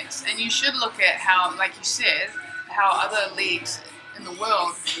 right? Yes, and you should look at how, like you said, how other leagues in the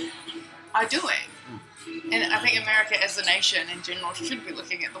world are doing. And I think America as a nation in general should be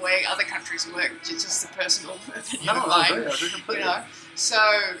looking at the way other countries work, just a personal opinion of mine. I agree completely. So,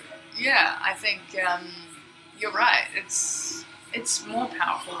 I think you're right. It's more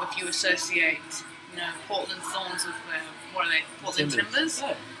powerful if you associate, Portland Thorns with, what are they, Portland Timbers?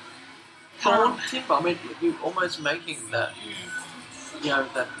 Yeah. Thorn, Timber, I mean, you're almost making that,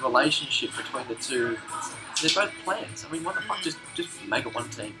 that relationship between the two. They're both plans. I mean, what the fuck? Just make it one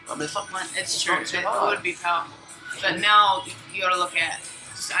team. I mean, it's true. It would be powerful. But now you got to look at.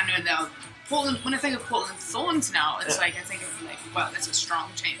 I know now Portland. When I think of Portland Thorns now, it's like I think of wow, that's a strong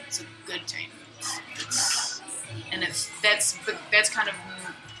team. It's a good team. It's and that's kind of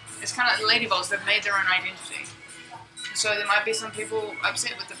ladyballs. They've made their own identity. So there might be some people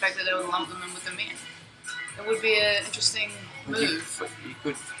upset with the fact that they would lump them in with the men. It would be an interesting move. You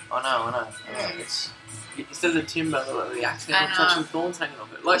could. I know. It's instead of the timber, the accent, touching thorns hanging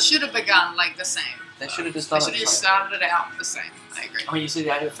off it. Like, it should have begun like the same. They should have just done They should have started it out the same. I agree. I mean, you see the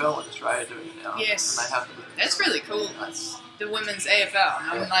AFL in Australia doing it now. Yes. And they have that's really cool. That's the women's AFL.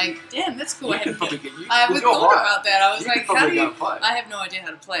 And I'm like, damn, that's cool. I haven't thought about that. I was like, how do you? I have no idea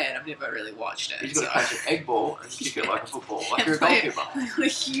how to play it. I've never really watched it. You've got to catch an egg ball and kick it like a football, like you're a goalkeeper. A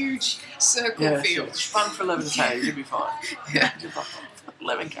huge circle field. It's run for 11k. You'll be fine. Yeah.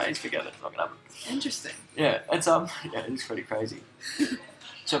 11k's, forget it. It's not gonna happen. Interesting. Yeah, it's it's pretty crazy.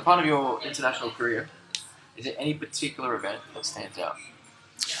 So part of your international career, is there any particular event that stands out?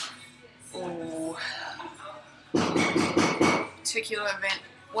 Oh, particular event.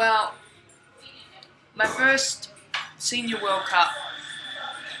 Well, my first senior World Cup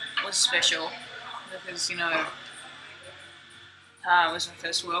was special because, it was my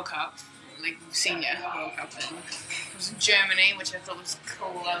first World Cup, like senior World Cup. And it was in Germany, which I thought was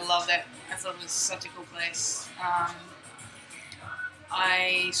cool. I love that. I thought it was such a cool place.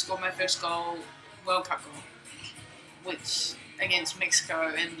 I scored my first World Cup goal, which against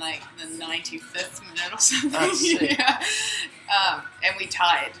Mexico in like the 95th minute or something. That's sick. Yeah. And we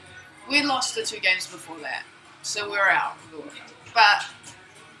tied. We lost the 2 games before that, so we were out. But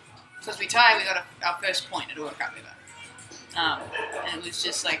because we tied, we got our first point at a World Cup ever. And it was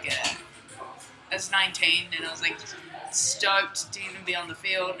just like I was 19, and I was like stoked to even be on the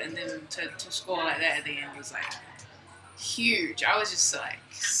field, and then to score like that at the end was like huge. I was just like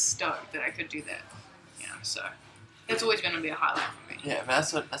stoked that I could do that. So it's always going to be a highlight for me. Yeah, but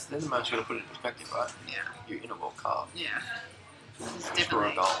that's the most you got to put it in perspective, right? Yeah. You're in a World Cup. Yeah. It's For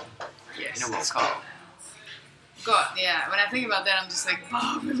definitely a goal. Yes. In a World Cup. God, yeah. When I think about that, I'm just like,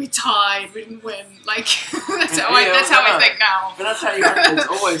 we tied, we didn't win. Like that's how I think now. But that's how you think. It's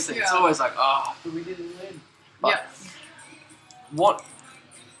always it's always like, but we didn't win. But what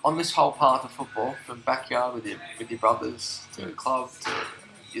on this whole path of football, from backyard with your brothers to club to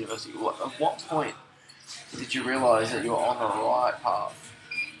university, at what point did you realise that you were on the right path?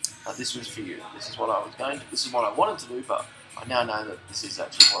 That this was for you. This is what I was going to. This is what I wanted to do. But I now know that this is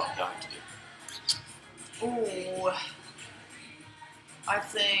actually what I'm going to do. Oh, I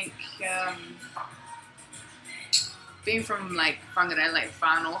think being from like Whangarei, like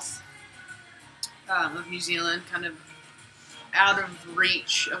far north of New Zealand, kind of out of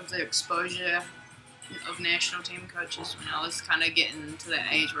reach of the exposure of national team coaches when I was kind of getting to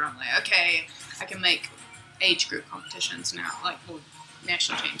that age where I'm like, okay, I can make age group competitions now, like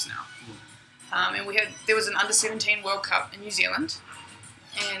national teams now. And there was an under-17 World Cup in New Zealand,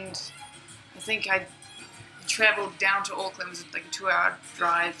 and I think I travelled down to Auckland. It was like a 2-hour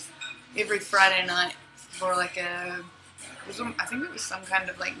drive every Friday night for like I think it was some kind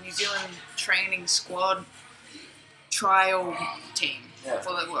of like New Zealand training squad trial team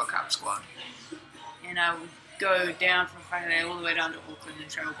for the World Cup squad. And I would go down from Friday night all the way down to Auckland and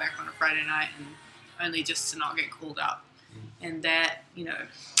travel back on a Friday night, and only just to not get called up. And that,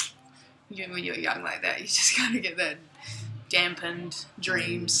 when you're young like that, you just kind of get that dampened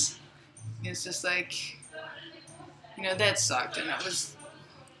dreams. It's just like, that sucked. And it was,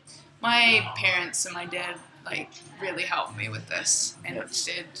 my parents and my dad, like, really helped me with this and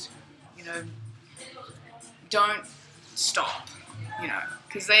said, don't stop,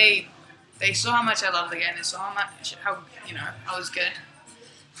 because they saw how much I loved the game, they saw how I was good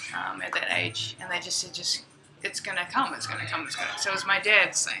at that age, and they just said, it's gonna come. So it was my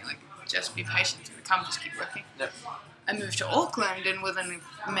dad saying, like, just be patient, it's gonna come, just keep working. Yep. I moved to Auckland, and within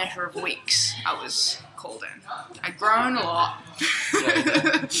a matter of weeks, I was called in. I'd grown a lot.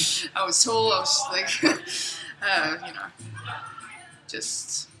 I was tall. I was like,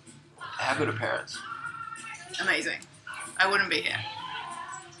 just. How good are parents? Amazing. I wouldn't be here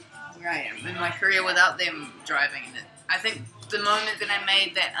where I am in my career without them driving in it. I think the moment that I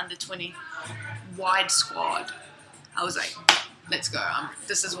made that under-20 wide squad, I was like, let's go.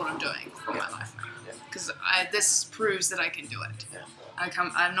 This is what I'm doing for my life now. Because this proves that I can do it. Yeah.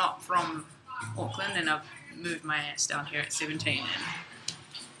 I'm not from Auckland, and I've moved my ass down here at 17, and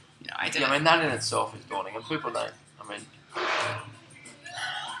I did. Yeah, I mean, that in itself is daunting, and people don't. I mean,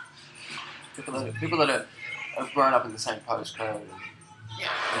 people that have grown up in the same postcode and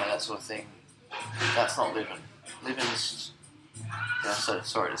that sort of thing. That's not living. Living's, so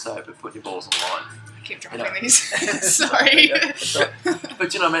sorry to say it, but putting your balls on the line. I keep dropping these. Sorry.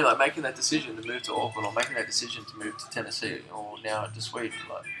 But you know what I mean? Like making that decision to move to Auckland, or making that decision to move to Tennessee, or now to Sweden,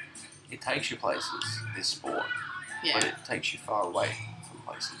 like, it takes you places, this sport. Yeah. but it takes you far away from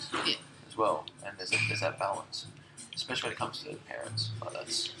places as well. And there's that balance, especially when it comes to parents. Like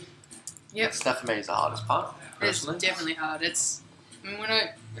that for me is the hardest part. Personally. It's definitely hard. I mean,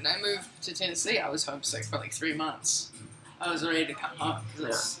 when I moved to Tennessee, I was homesick for like 3 months. I was ready to come home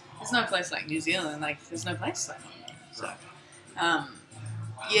because there's no place like New Zealand. Like there's no place like home. So,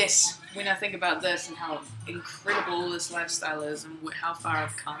 yes, when I think about this and how incredible this lifestyle is and how far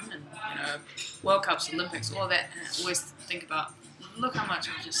I've come, and World Cups, Olympics, all that, and I always think about look how much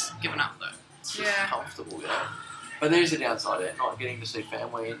I've just given up though. It's just comfortable, But there's a downside there, not getting to see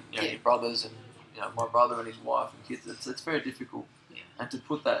family and your brothers and my brother and his wife and kids. It's very difficult, and to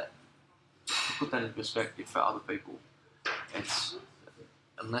put that in perspective for other people, it's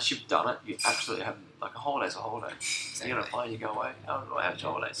unless you've done it, you absolutely haven't. Like a holiday's a holiday. Exactly. You're gonna play, you go away. Oh, I have a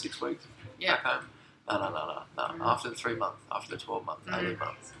holiday 6 weeks. Back home. No. After the 3 month, after the 12 month, 18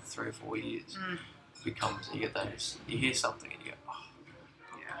 month, 3 or 4 years, it becomes you get those. You hear something and you go,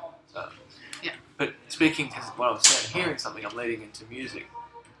 oh. So, But speaking, because what I was saying, hearing something, I'm leading into music.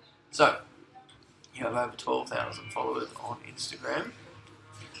 So, you have over 12,000 followers on Instagram,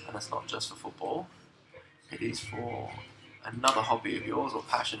 and it's not just for football. It is for another hobby of yours or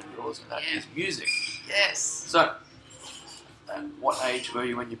passion of yours, and that is music. Yes. So, at what age were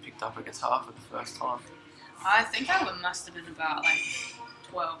you when you picked up a guitar for the first time? I think I must have been about like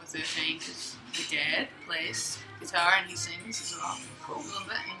 12 or 13 because my dad plays guitar and he sings as well a little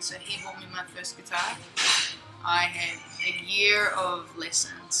bit, and so he bought me my first guitar. I had a year of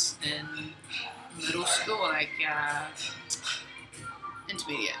lessons in middle school, like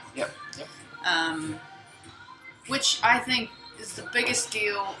intermediate. Yep. Which I think is the biggest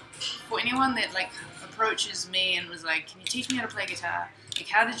deal for anyone that like approaches me and was like, "Can you teach me how to play guitar? Like,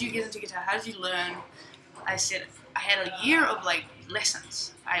 how did you get into guitar? How did you learn?" I said, I had a year of like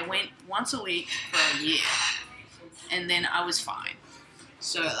lessons. I went once a week for a year, and then I was fine.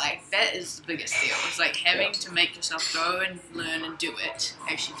 So like that is the biggest deal. It's like having to make yourself go and learn and do it.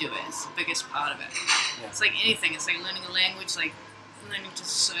 Actually do it is the biggest part of it. Yeah. It's like anything. It's like learning a language, like learning to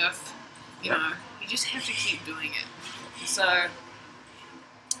surf. You know, you just have to keep doing it. So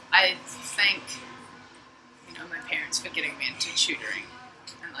I thank my parents for getting me into tutoring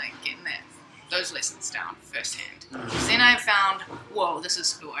and like getting those lessons down firsthand. Because then I found, whoa, this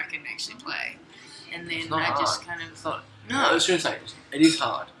is cool. I can actually play. And then I just kind of I was going to say, it is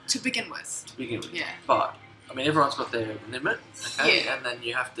hard. To begin with. Yeah. But, I mean, everyone's got their limit, okay? Yeah. And then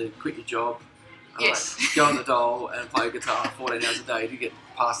you have to quit your job, yes. go on the dole and play guitar 14 hours a day to get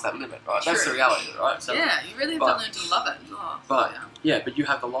past that limit, right? True. That's the reality, right? So, yeah, you really have to learn to love it. Oh, but, but you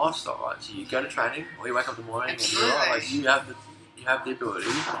have the lifestyle, right? So you go to training, or you wake up in the morning and you have the ability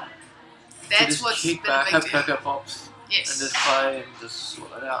That's to just what's kick been back, a big have deal. Cocoa Pops, yes. and just play and just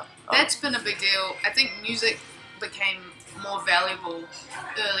sort it out. That's been a big deal. I think music became more valuable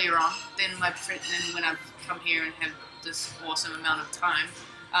earlier on than when I've come here and have this awesome amount of time.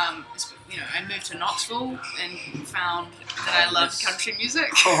 I moved to Knoxville and found that I loved country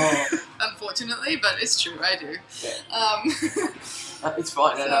music. Unfortunately, but it's true, I do. Yeah. It's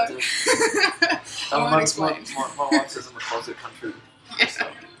fine. So, I won't explain. My wife says I'm a closet country. Yeah.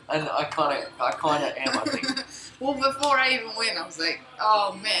 And I kind of am, I think. Well, before I even went, I was like,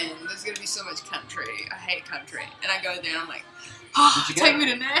 oh man, there's going to be so much country. I hate country. And I go there and I'm like, take me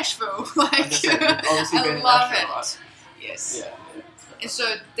to Nashville. Like, I love it. Right? Yes. Yeah. And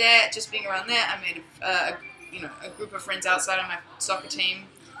so just being around that, I made a group of friends outside of my soccer team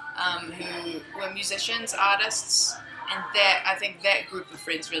who were musicians, artists, and I think that group of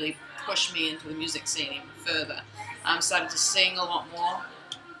friends really pushed me into the music scene even further. Started to sing a lot more.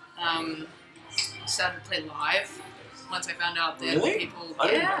 Started to play live once I found out that people.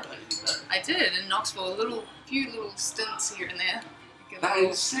 I did in Knoxville. Few little stints here and there. That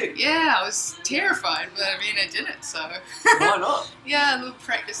is sick. Yeah, I was terrified, but I mean, I did it, so. Why not? Yeah, a little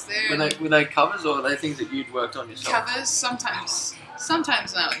practice there. Were they covers or were they things that you'd worked on yourself? Covers, sometimes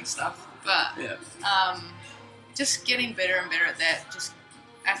knowing stuff, but just getting better and better at that.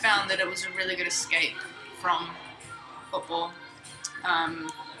 I found that it was a really good escape from football.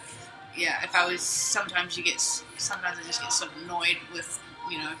 Sometimes I just get so annoyed with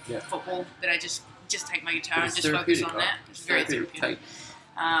football that I just take my guitar and just focus on that. It's very therapeutic.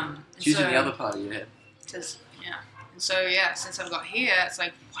 It's using the other part of your head. And so since I've got here, it's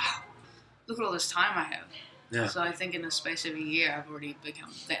like, wow, look at all this time I have. Yeah. So I think in the space of a year, I've already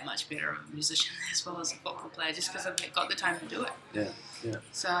become that much better of a musician as well as a football player, just because I've got the time to do it. Yeah.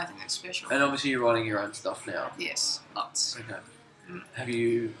 So I think that's special. And obviously you're writing your own stuff now. Yes, lots. Okay. Have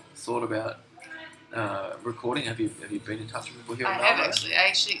you thought about recording? Have you been in touch with people here? I have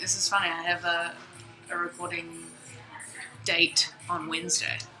actually. This is funny. I have a recording date on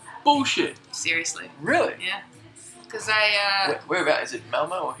Wednesday. Bullshit. Seriously. Really? Yeah. Because I... Where about? Is it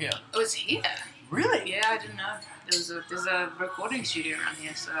Malmo or here? It was here. Really? Yeah, I didn't know. There's a recording studio around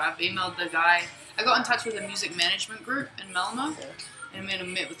here, so I've emailed the guy. I got in touch with a music management group in Malmo, and I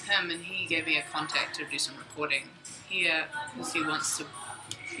met with him, and he gave me a contact to do some recording here, because he wants to,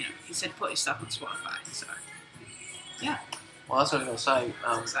 he said put your stuff on Spotify, so, yeah. Well, that's what I was going to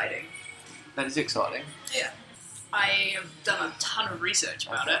say. Exciting. That is exciting. Yeah. I have done a ton of research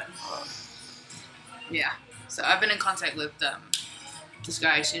about it. Right. Yeah. So I've been in contact with this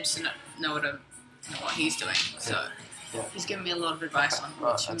guy who seems to know what he's doing, so... Yeah. He's given me a lot of advice on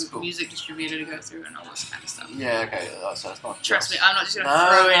which cool. music distributor to go through and all this kind of stuff. Yeah, okay. So it's not. Trust me, I'm not just going to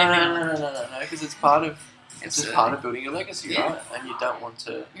throw anything. No, because it's part of part of building your legacy, right? And you don't want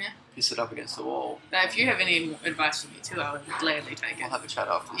to piss it up against the wall. Now, if you have any advice for me too, I would gladly take it. We'll have a chat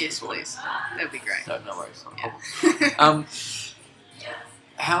after this. Yes, please. That'd be great. No worries. Yeah.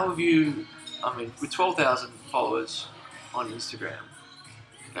 How have you? I mean, with 12,000 followers on Instagram,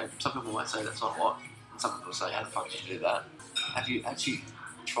 okay, some people might say that's not a lot. Some people say, how the fuck did you do that? Have you actually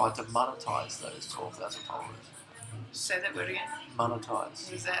tried to monetize those 12,000 followers? Say that word again. Monetize.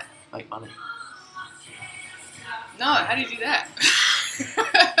 What is that? Make money. No, how do you do that?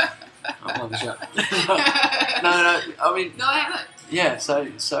 I'm on the show. No, I mean... No, I haven't. Yeah,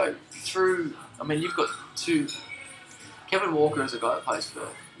 so through... I mean, you've got two... Kevin Walker is a guy that plays for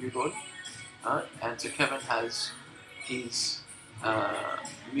Ugood, right? And so Kevin has his...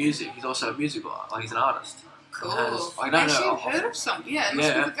 music. He's also a musical, like he's an artist. Cool. I don't Actually, know. I've heard of something. Yeah, it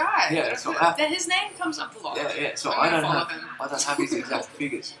must be the guy. Yeah, so his name comes up a lot. Yeah. So I don't have have his exact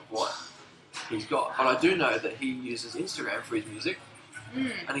figures of what he's got, but I do know that he uses Instagram for his music,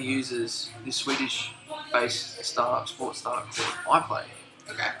 and he uses this Swedish-based sports startup called iPlay.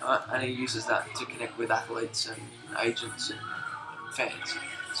 Okay. And he uses that to connect with athletes and agents and fans.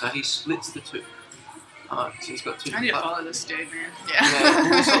 So he splits the two. So he's got two. I need to follow this dude, man. Yeah,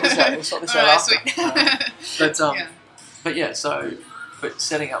 we'll sort this out. We'll sort this out after. Sweet. But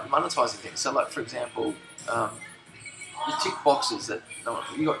setting up monetizing things. So, like for example, you tick boxes that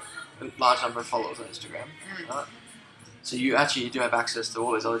you got a large number of followers on Instagram, right? So you do have access to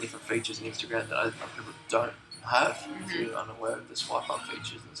all these other different features in Instagram that other people don't have. If you're unaware of the swipe up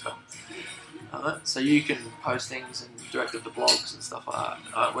features and stuff. So you can post things and direct it to blogs and stuff like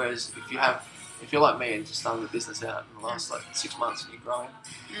that. Whereas if you're like me and just started a business out in the last 6 months and you're growing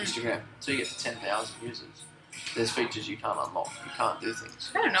Instagram, so you get to 10,000 users, there's features you can't unlock. You can't do things.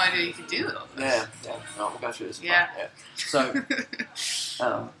 I had no idea you could do all this. Yeah. No, we'll go through this. Yeah. So,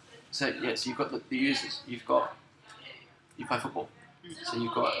 so you've got the users. You play football, so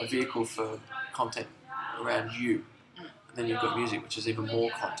you've got a vehicle for content around you. And then you've got music, which is even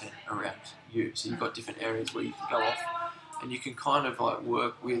more content around you. So you've got different areas where you can go off. And you can kind of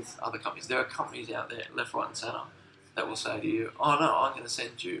work with other companies. There are companies out there, left, right, and centre, that will say to you, "Oh no, I'm going to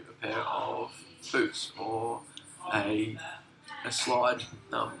send you a pair of boots or a slide."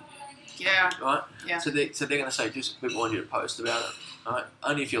 Right. Yeah. So they're going to say, "Just we want you to post about it, right?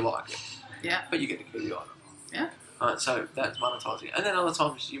 Only if you like it." Yeah. But you get to keep the item. Yeah. Right. So that's monetizing. And then other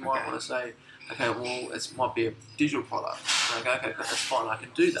times you might want to say, "Okay, well, it might be a digital product." And I go, "Okay, that's fine. I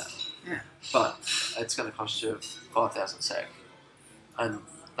can do that." Yeah. But it's going to cost you 5,000 sec, and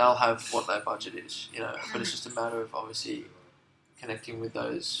they'll have what their budget is, But it's just a matter of obviously connecting with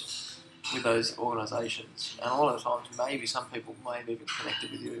those organisations, and a lot of the times maybe some people may have even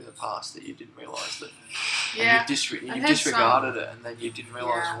connected with you in the past that you didn't realise that. Yeah. And you disregarded it, and then you didn't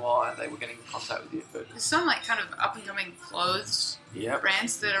realise why they were getting in contact with you. But there's some kind of up and coming clothes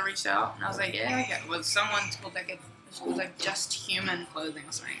brands that I reached out, and I was like, okay. Well, someone's called it's called Just Human Clothing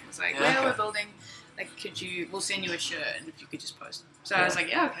or something. It's like, we're building, we'll send you a shirt, and if you could just post it. So I was like,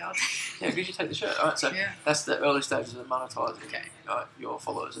 okay, I'll take it. Could you take the shirt? Alright, so that's the early stages of monetizing your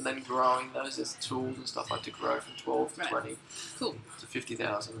followers, and then growing those. There's tools and stuff to grow from 12 to 20 to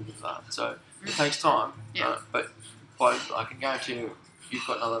 50,000 and things like that. So it takes time, but I can guarantee you've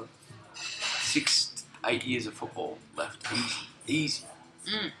got another 6 to 8 years of football left. Easy.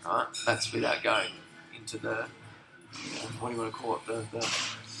 Right? That's without going into the, what do you want to call it,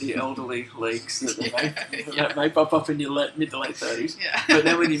 the elderly leagues that may pop up in your mid to late 30s. Yeah. But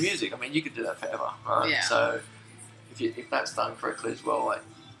then with your music, I mean, you could do that forever, right? Yeah. So if that's done correctly as well,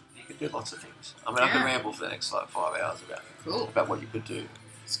 you can do lots of things. I mean, I could ramble for the next 5 hours about what you could do.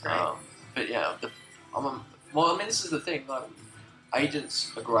 It's great. But yeah, this is the thing.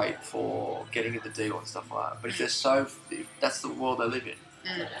 Agents are great for getting in the deal and stuff like that. But if that's the world they live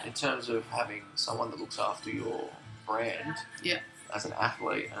in terms of having someone that looks after your brand. Yeah. as an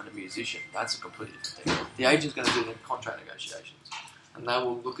athlete and a musician, that's a completely different thing. The agent's going to do the contract negotiations, and they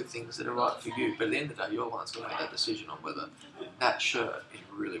will look at things that are right for you. But at the end of the day, you're the one that's going to make that decision on whether that shirt you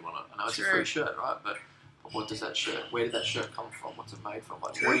really want to. I know it's a free shirt, right? But what does that shirt? Where did that shirt come from? What's it made from?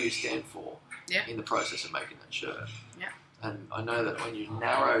 Like, what do you stand for in the process of making that shirt? Yeah. And I know that when you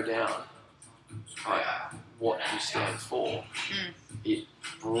narrow down like what you stand for, it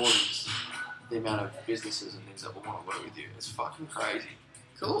broadens the amount of businesses and things that will want to work with you. It's fucking crazy.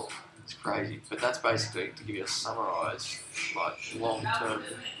 Cool. It's crazy. But that's basically to give you a summarised, like, long-term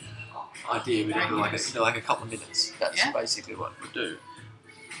idea within like a couple of minutes. That's basically what we do.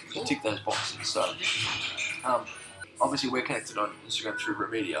 You tick those boxes. So, obviously we're connected on Instagram through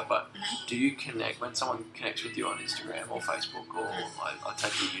Remedia, but do you connect, when someone connects with you on Instagram or Facebook, or I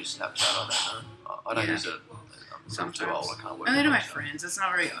take you use Snapchat, I don't know. I don't use it. I'm too old, I can't work. Only to my friends. It's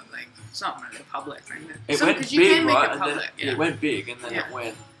not very, like, it's not really a public thing. It went big, right? And then it went big, and then it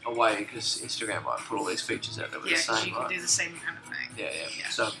went away because Instagram put all these features out that were the same, you can do the same kind of thing. Yeah.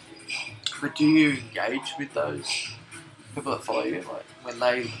 So, but do you engage with those people that follow you? Like,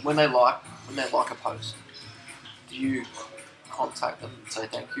 when they like a post, do you contact them and say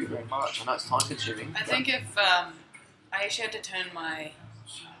thank you very much? I know it's time consuming. I think if I actually had to turn my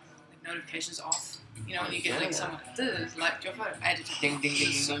notifications off. You know, when you get someone like your photo, I had to turn ding,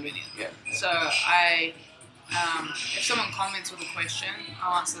 so many of them. Yeah. So I, if someone comments with a question,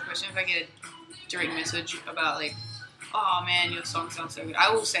 I'll answer the question. If I get a direct message about like, oh man, your song sounds so good,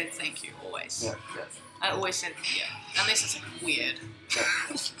 I will say thank you always. Yeah. I always said unless it's like weird.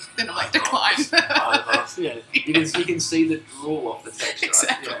 Then I'm like decline. You can see the rule off the text, right?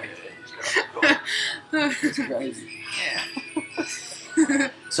 Exactly. Yeah. It's crazy. Yeah.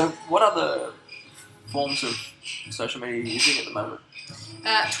 So, what other forms of social media are you using at the moment?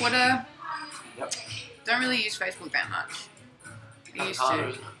 Twitter. Yep. Don't really use Facebook that much. I used harder, to.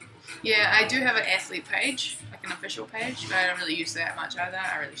 isn't it? Yeah, I do have an athlete page, like an official page, but I don't really use that much either.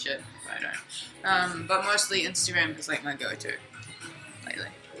 I really should, but I don't. But mostly Instagram is like my go-to lately.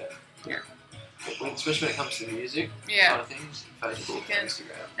 Yeah. Especially when it comes to the music side of things, Facebook,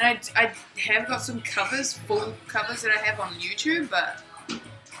 Instagram. And I have got some covers, full covers that I have on YouTube, but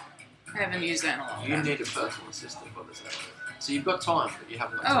I haven't used that in a long time. You need a personal assistant for this. So you've got time, but you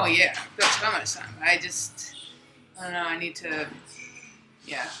haven't got time. Oh yeah, I've got so much time. I don't know, I need to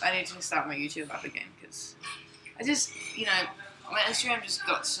start my YouTube up again, because I just, my Instagram just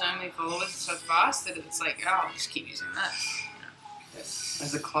got so many followers so fast that it's like, oh, I'll just keep using this.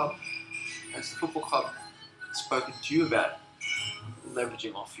 Has the football club spoken to you about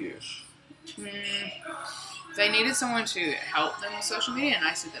leveraging off you? They needed someone to help them with social media, and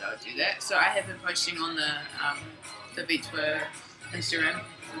I said that I would do that. So I have been posting on the Beachwear Instagram,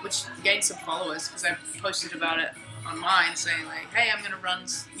 which gained some followers because I posted about it on mine, saying like, "Hey, I'm going to run,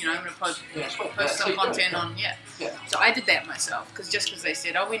 I'm going to post some content on." So I did that myself because they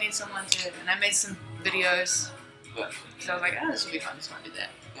said, "Oh, we need someone to," and I made some videos. So I was like, "Oh, this will be fun. Just want to do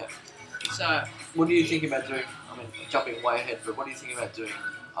that." So, what do you think about doing? I mean, jumping way ahead, but what do you think about doing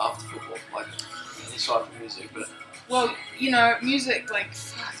after football, like aside from music? But well, music, like,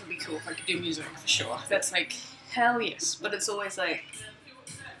 fuck, it'd be cool if I could do music for sure. That's like, hell yes. But it's always like,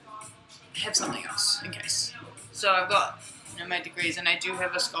 have something else in case. So I've got my degrees, and I do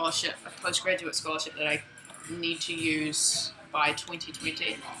have a scholarship, a postgraduate scholarship that I need to use by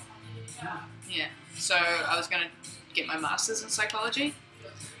 2020. Yeah. So I was going to get my master's in psychology.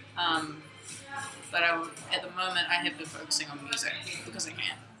 But at the moment, I have been focusing on music because I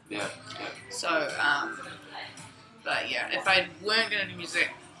can. Yeah. So, but yeah, if I weren't going to do music,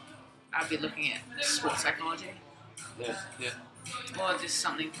 I'd be looking at sports psychology. Yeah. Or just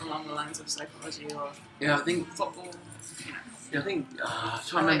something along the lines of psychology or I think football. Yeah, I think I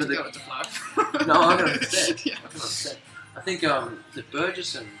like to go with the flow. No, I can understand. I think the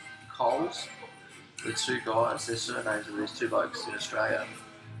Burgess and Coles, the two guys, their surnames are these two blokes in Australia.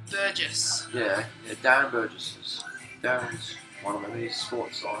 Burgess. Yeah, Darren Burgess. Darren's one of them. He's a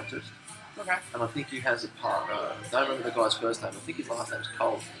sports scientist. Okay. And I think he has a partner. I don't remember the guy's first name. I think his last name's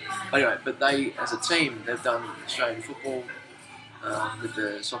Cole. Anyway, but they, as a team, they've done Australian football with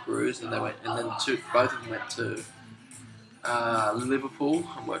the Socceroos, and both of them went to Liverpool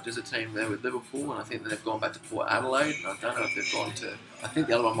and worked as a team there with Liverpool, and I think they've gone back to Port Adelaide, and I don't know if they've gone to, I think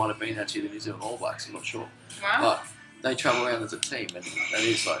the other one might have been actually the New Zealand All Blacks, I'm not sure. Wow. But they travel around as a team, and that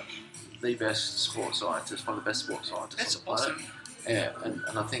is like the best sports scientist, one of the best sports scientists That's on the planet. awesome. Yeah,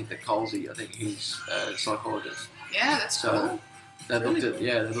 and I think that Colsey, I think he's a psychologist. Yeah, that's cool. They looked at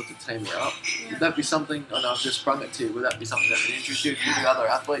teaming it up. Yeah. Would that be something? I know I've just sprung it to you. Would that be something that would interest you with other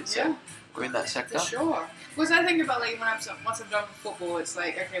athletes? Yeah. or in that sector. For sure. Because I think about like once I'm done with football, it's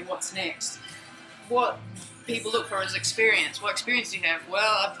like, okay, what's next? What people look for is experience. What experience do you have?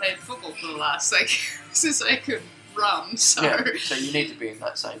 Well, I've played football for the last like since I could run. So yeah. So you need to be in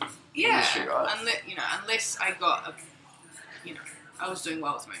that same industry, right? Unless I got I was doing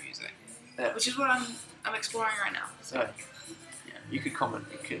well with my music, which is what I'm exploring right now. So. Yeah. You could combine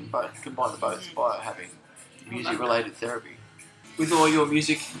the both by having music-related therapy. With all your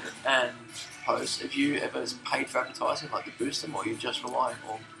music and posts, have you ever paid for advertising, like to boost them, or you just relying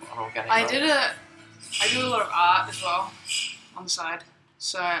on organic? I do a lot of art as well on the side.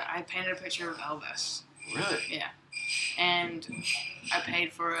 So I painted a picture of Elvis. Really? Yeah. And I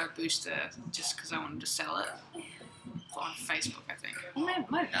paid for a booster just because I wanted to sell it on Facebook, I think. I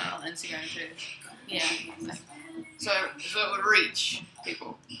might have done it on Instagram too. Yeah. So it would reach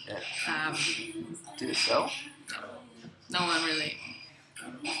people. Yeah. Did it sell? No one really.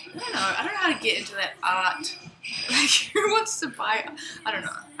 I don't know how to get into that art. Like, who wants to buy? I don't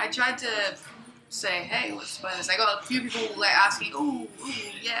know. I tried to say, hey, let's buy this. I got a few people like asking, ooh,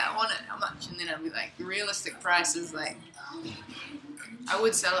 yeah, I want it. How much? And then I'd be like, realistic prices, like, I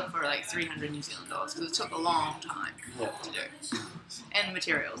would sell it for like 300 New Zealand dollars because it took a long time to do, and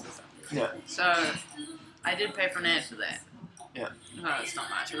materials and stuff. Yeah. So I did pay for an ad for that. Yeah. No, it's not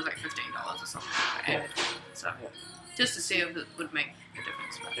much. It was like $15 or something. Yeah. So just to see if it would make a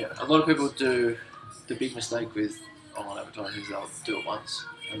difference. But. Yeah. A lot of people do the big mistake with online advertising is they'll do it once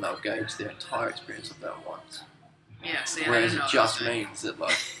and they'll gauge their entire experience of that once. Yeah. See, whereas it just means that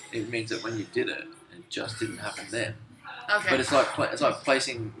it means that when you did it, it just didn't happen then. Okay. But it's like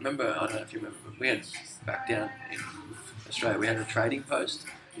placing. Remember, I don't know if you remember, but we had back down in Australia, we had a trading post.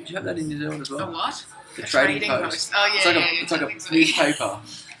 Did you have that in New Zealand as well? A what? The trading post. Oh yeah, it's like a newspaper.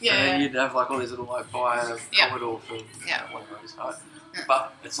 Yeah. And then you'd have like all these little like buy a Commodore for whatever it is, right? Yeah.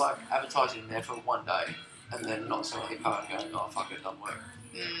 But it's like advertising there for one day and then not selling your card and going, oh fuck it, doesn't work.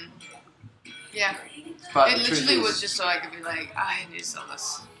 Mm. Yeah. But it literally was just so I could be like, I need to sell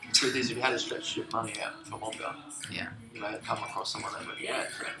this. The truth is, if you had to stretch your money out for longer, you may have come across someone that went,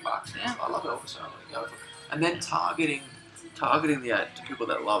 $300. Yeah. I love Elvis, so I'm going to go for it. And then targeting the ad to people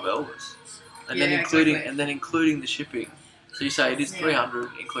that love Elvis, and then including the shipping. So you say it is 300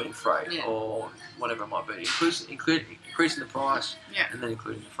 including freight or whatever it might be, increasing the price and then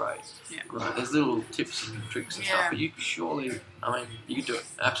including the freight. Yeah. Right. There's little tips and tricks and stuff, but you surely, I mean, you could do it.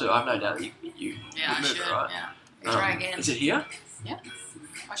 Absolutely, I have no doubt that you would move it, right? Yeah. Try again. Is it here? Yeah.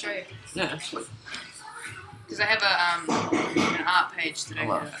 I'll show you. Yeah, absolutely. Because I have an art page that I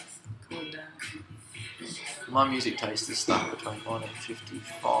have called. My music taste is stuck between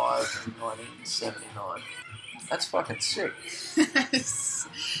 1955 and 1979. That's fucking sick.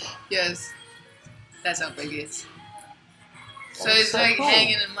 Yes. That's how big it is. So it's like cool.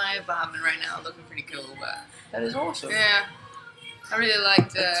 Hanging in my apartment right now, looking pretty cool, but... That is awesome. Yeah. I really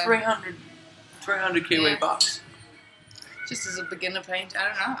liked... 300 Kiwi bucks. Just as a beginner paint, I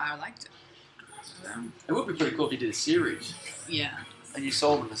don't know, I liked it. It would be pretty cool if you did a series. Yeah. And you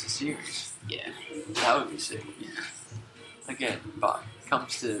sold them as a series. Yeah. That would be sick. Yeah. Again, but it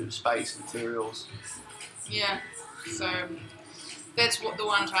comes to space, materials. Yeah. So that's the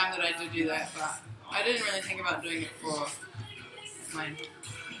one time that I did do that, but I didn't really think about doing it for my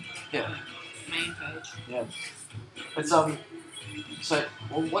main page. Yeah. But so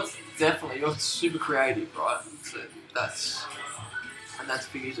what's definitely, you're super creative, right? So that's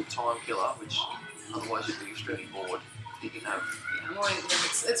for you a time killer, which otherwise you'd be extremely bored if you didn't have. Yeah,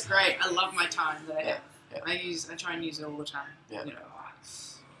 it's great. I love my time that I have. Yeah. I try and use it all the time. Yeah. You know,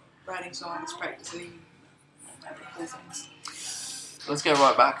 writing songs, practicing, cool things. Let's go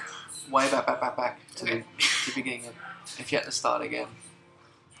right back, way back to the beginning. If you had to start again,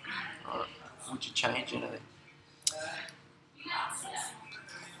 would you change anything?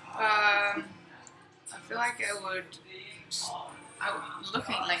 I feel like I would.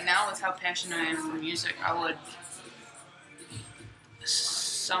 Looking like now with how passionate I am for music, I would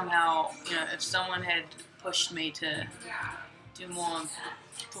somehow, if someone had pushed me to do more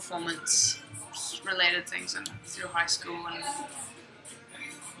performance-related things through high school, and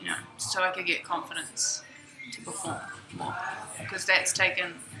so I could get confidence to perform more, because that's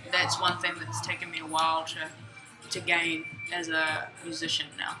one thing that's taken me a while to gain as a musician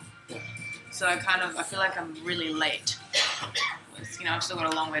now. So I feel like I'm really late. I've still got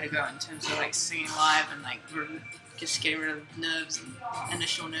a long way to go in terms of like singing live and like just getting rid of nerves and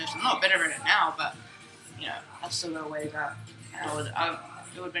initial nerves. I'm not better at it now, but I've still got a way to go. And it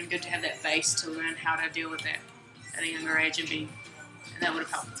would have been good to have that base to learn how to deal with that at a younger age and and that would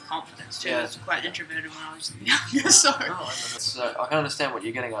have helped with confidence too. Yeah. I was quite introverted when I was younger, so. No, and that's, I can understand what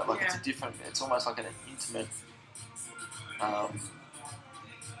you're getting at. Like Yeah. it's a different. It's almost like an intimate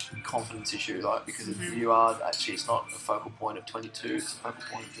confidence issue, like because you are actually, it's not a focal point of 22. It's a focal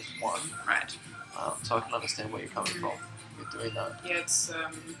point of just one. Right. So I can understand where you're coming from. You're doing that. Yeah, it's.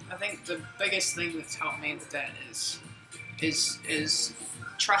 I think the biggest thing that's helped me with that is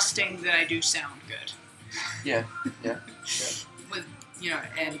trusting that I do sound good. Yeah. With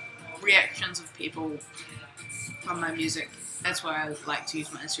and reactions of people from my music. That's why I like to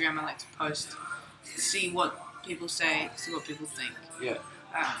use my Instagram. I like to post, see what people say, see what people think. Yeah.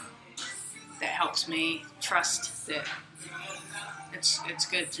 That helps me trust that it's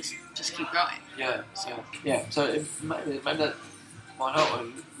good. Just keep going. Yeah. Yeah. So maybe that might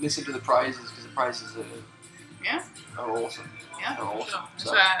help. Listen to the praises, because the praises are awesome. Yeah. Are awesome. Sure. That's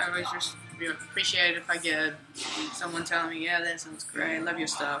So, why I always just appreciate if I get someone telling me, yeah, that sounds great, I love your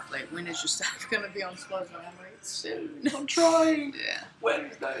stuff. Like, when is your stuff gonna be on Spotify? I'm like, soon. I'm trying. Yeah.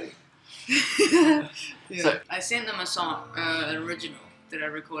 Wednesday. Yeah. So, I sent them a song, an original that I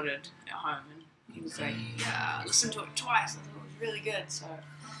recorded at home, and he was like, yeah, I listened to it twice. I thought it was really good. So,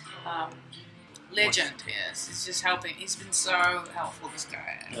 legend, yes. It's just helping. He's been so helpful, this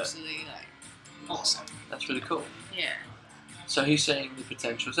guy. Absolutely, awesome. that's really cool. Yeah. So he's seeing the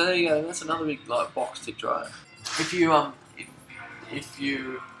potential. So there you go. That's another big box ticked, right? If you if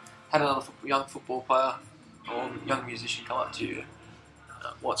you had another young football player or young musician come up to you,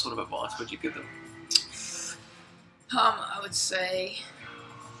 what sort of advice would you give them? I would say,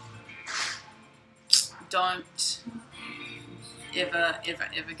 don't ever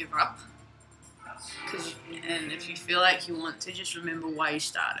give up. And if you feel like you want to, just remember why you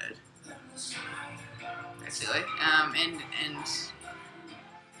started. Basically, and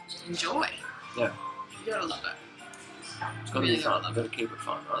enjoy. Yeah. You gotta love it. It's got to be fun. You've got to keep it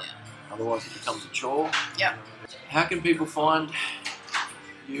fun, right? Yeah. Otherwise, it becomes a chore. Yep. How can people find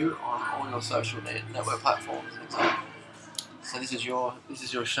you on all your social network platforms? So this is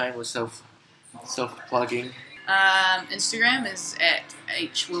your shameless self plugging. Instagram is at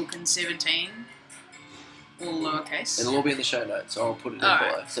hwilkins17, all lowercase. It'll all be in the show notes, so I'll put it in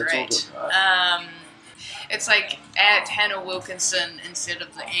below. So great. it's all good, right? It's like at Hannah Wilkinson, instead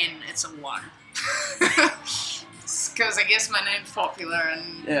of the N, it's a 1. Because I guess my name's popular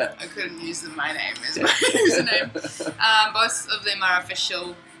and I couldn't use my name as my username. Both of them are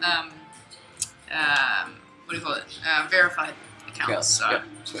official, what do you call it? Verified accounts. So,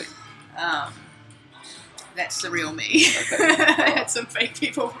 sweet. That's the real me. Okay. I had some fake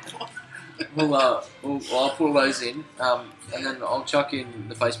people before. I'll put all those in, and then I'll chuck in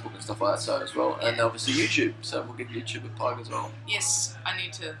the Facebook and stuff like that, so as well, and obviously YouTube. So we'll give YouTube a plug as well. Yes, I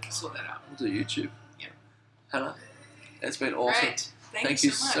need to sort that out. We'll do YouTube. Yeah. Hannah, it's been awesome. Great. Thank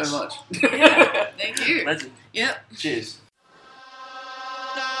you so much. Yeah, thank you. Legend. Yep. Cheers.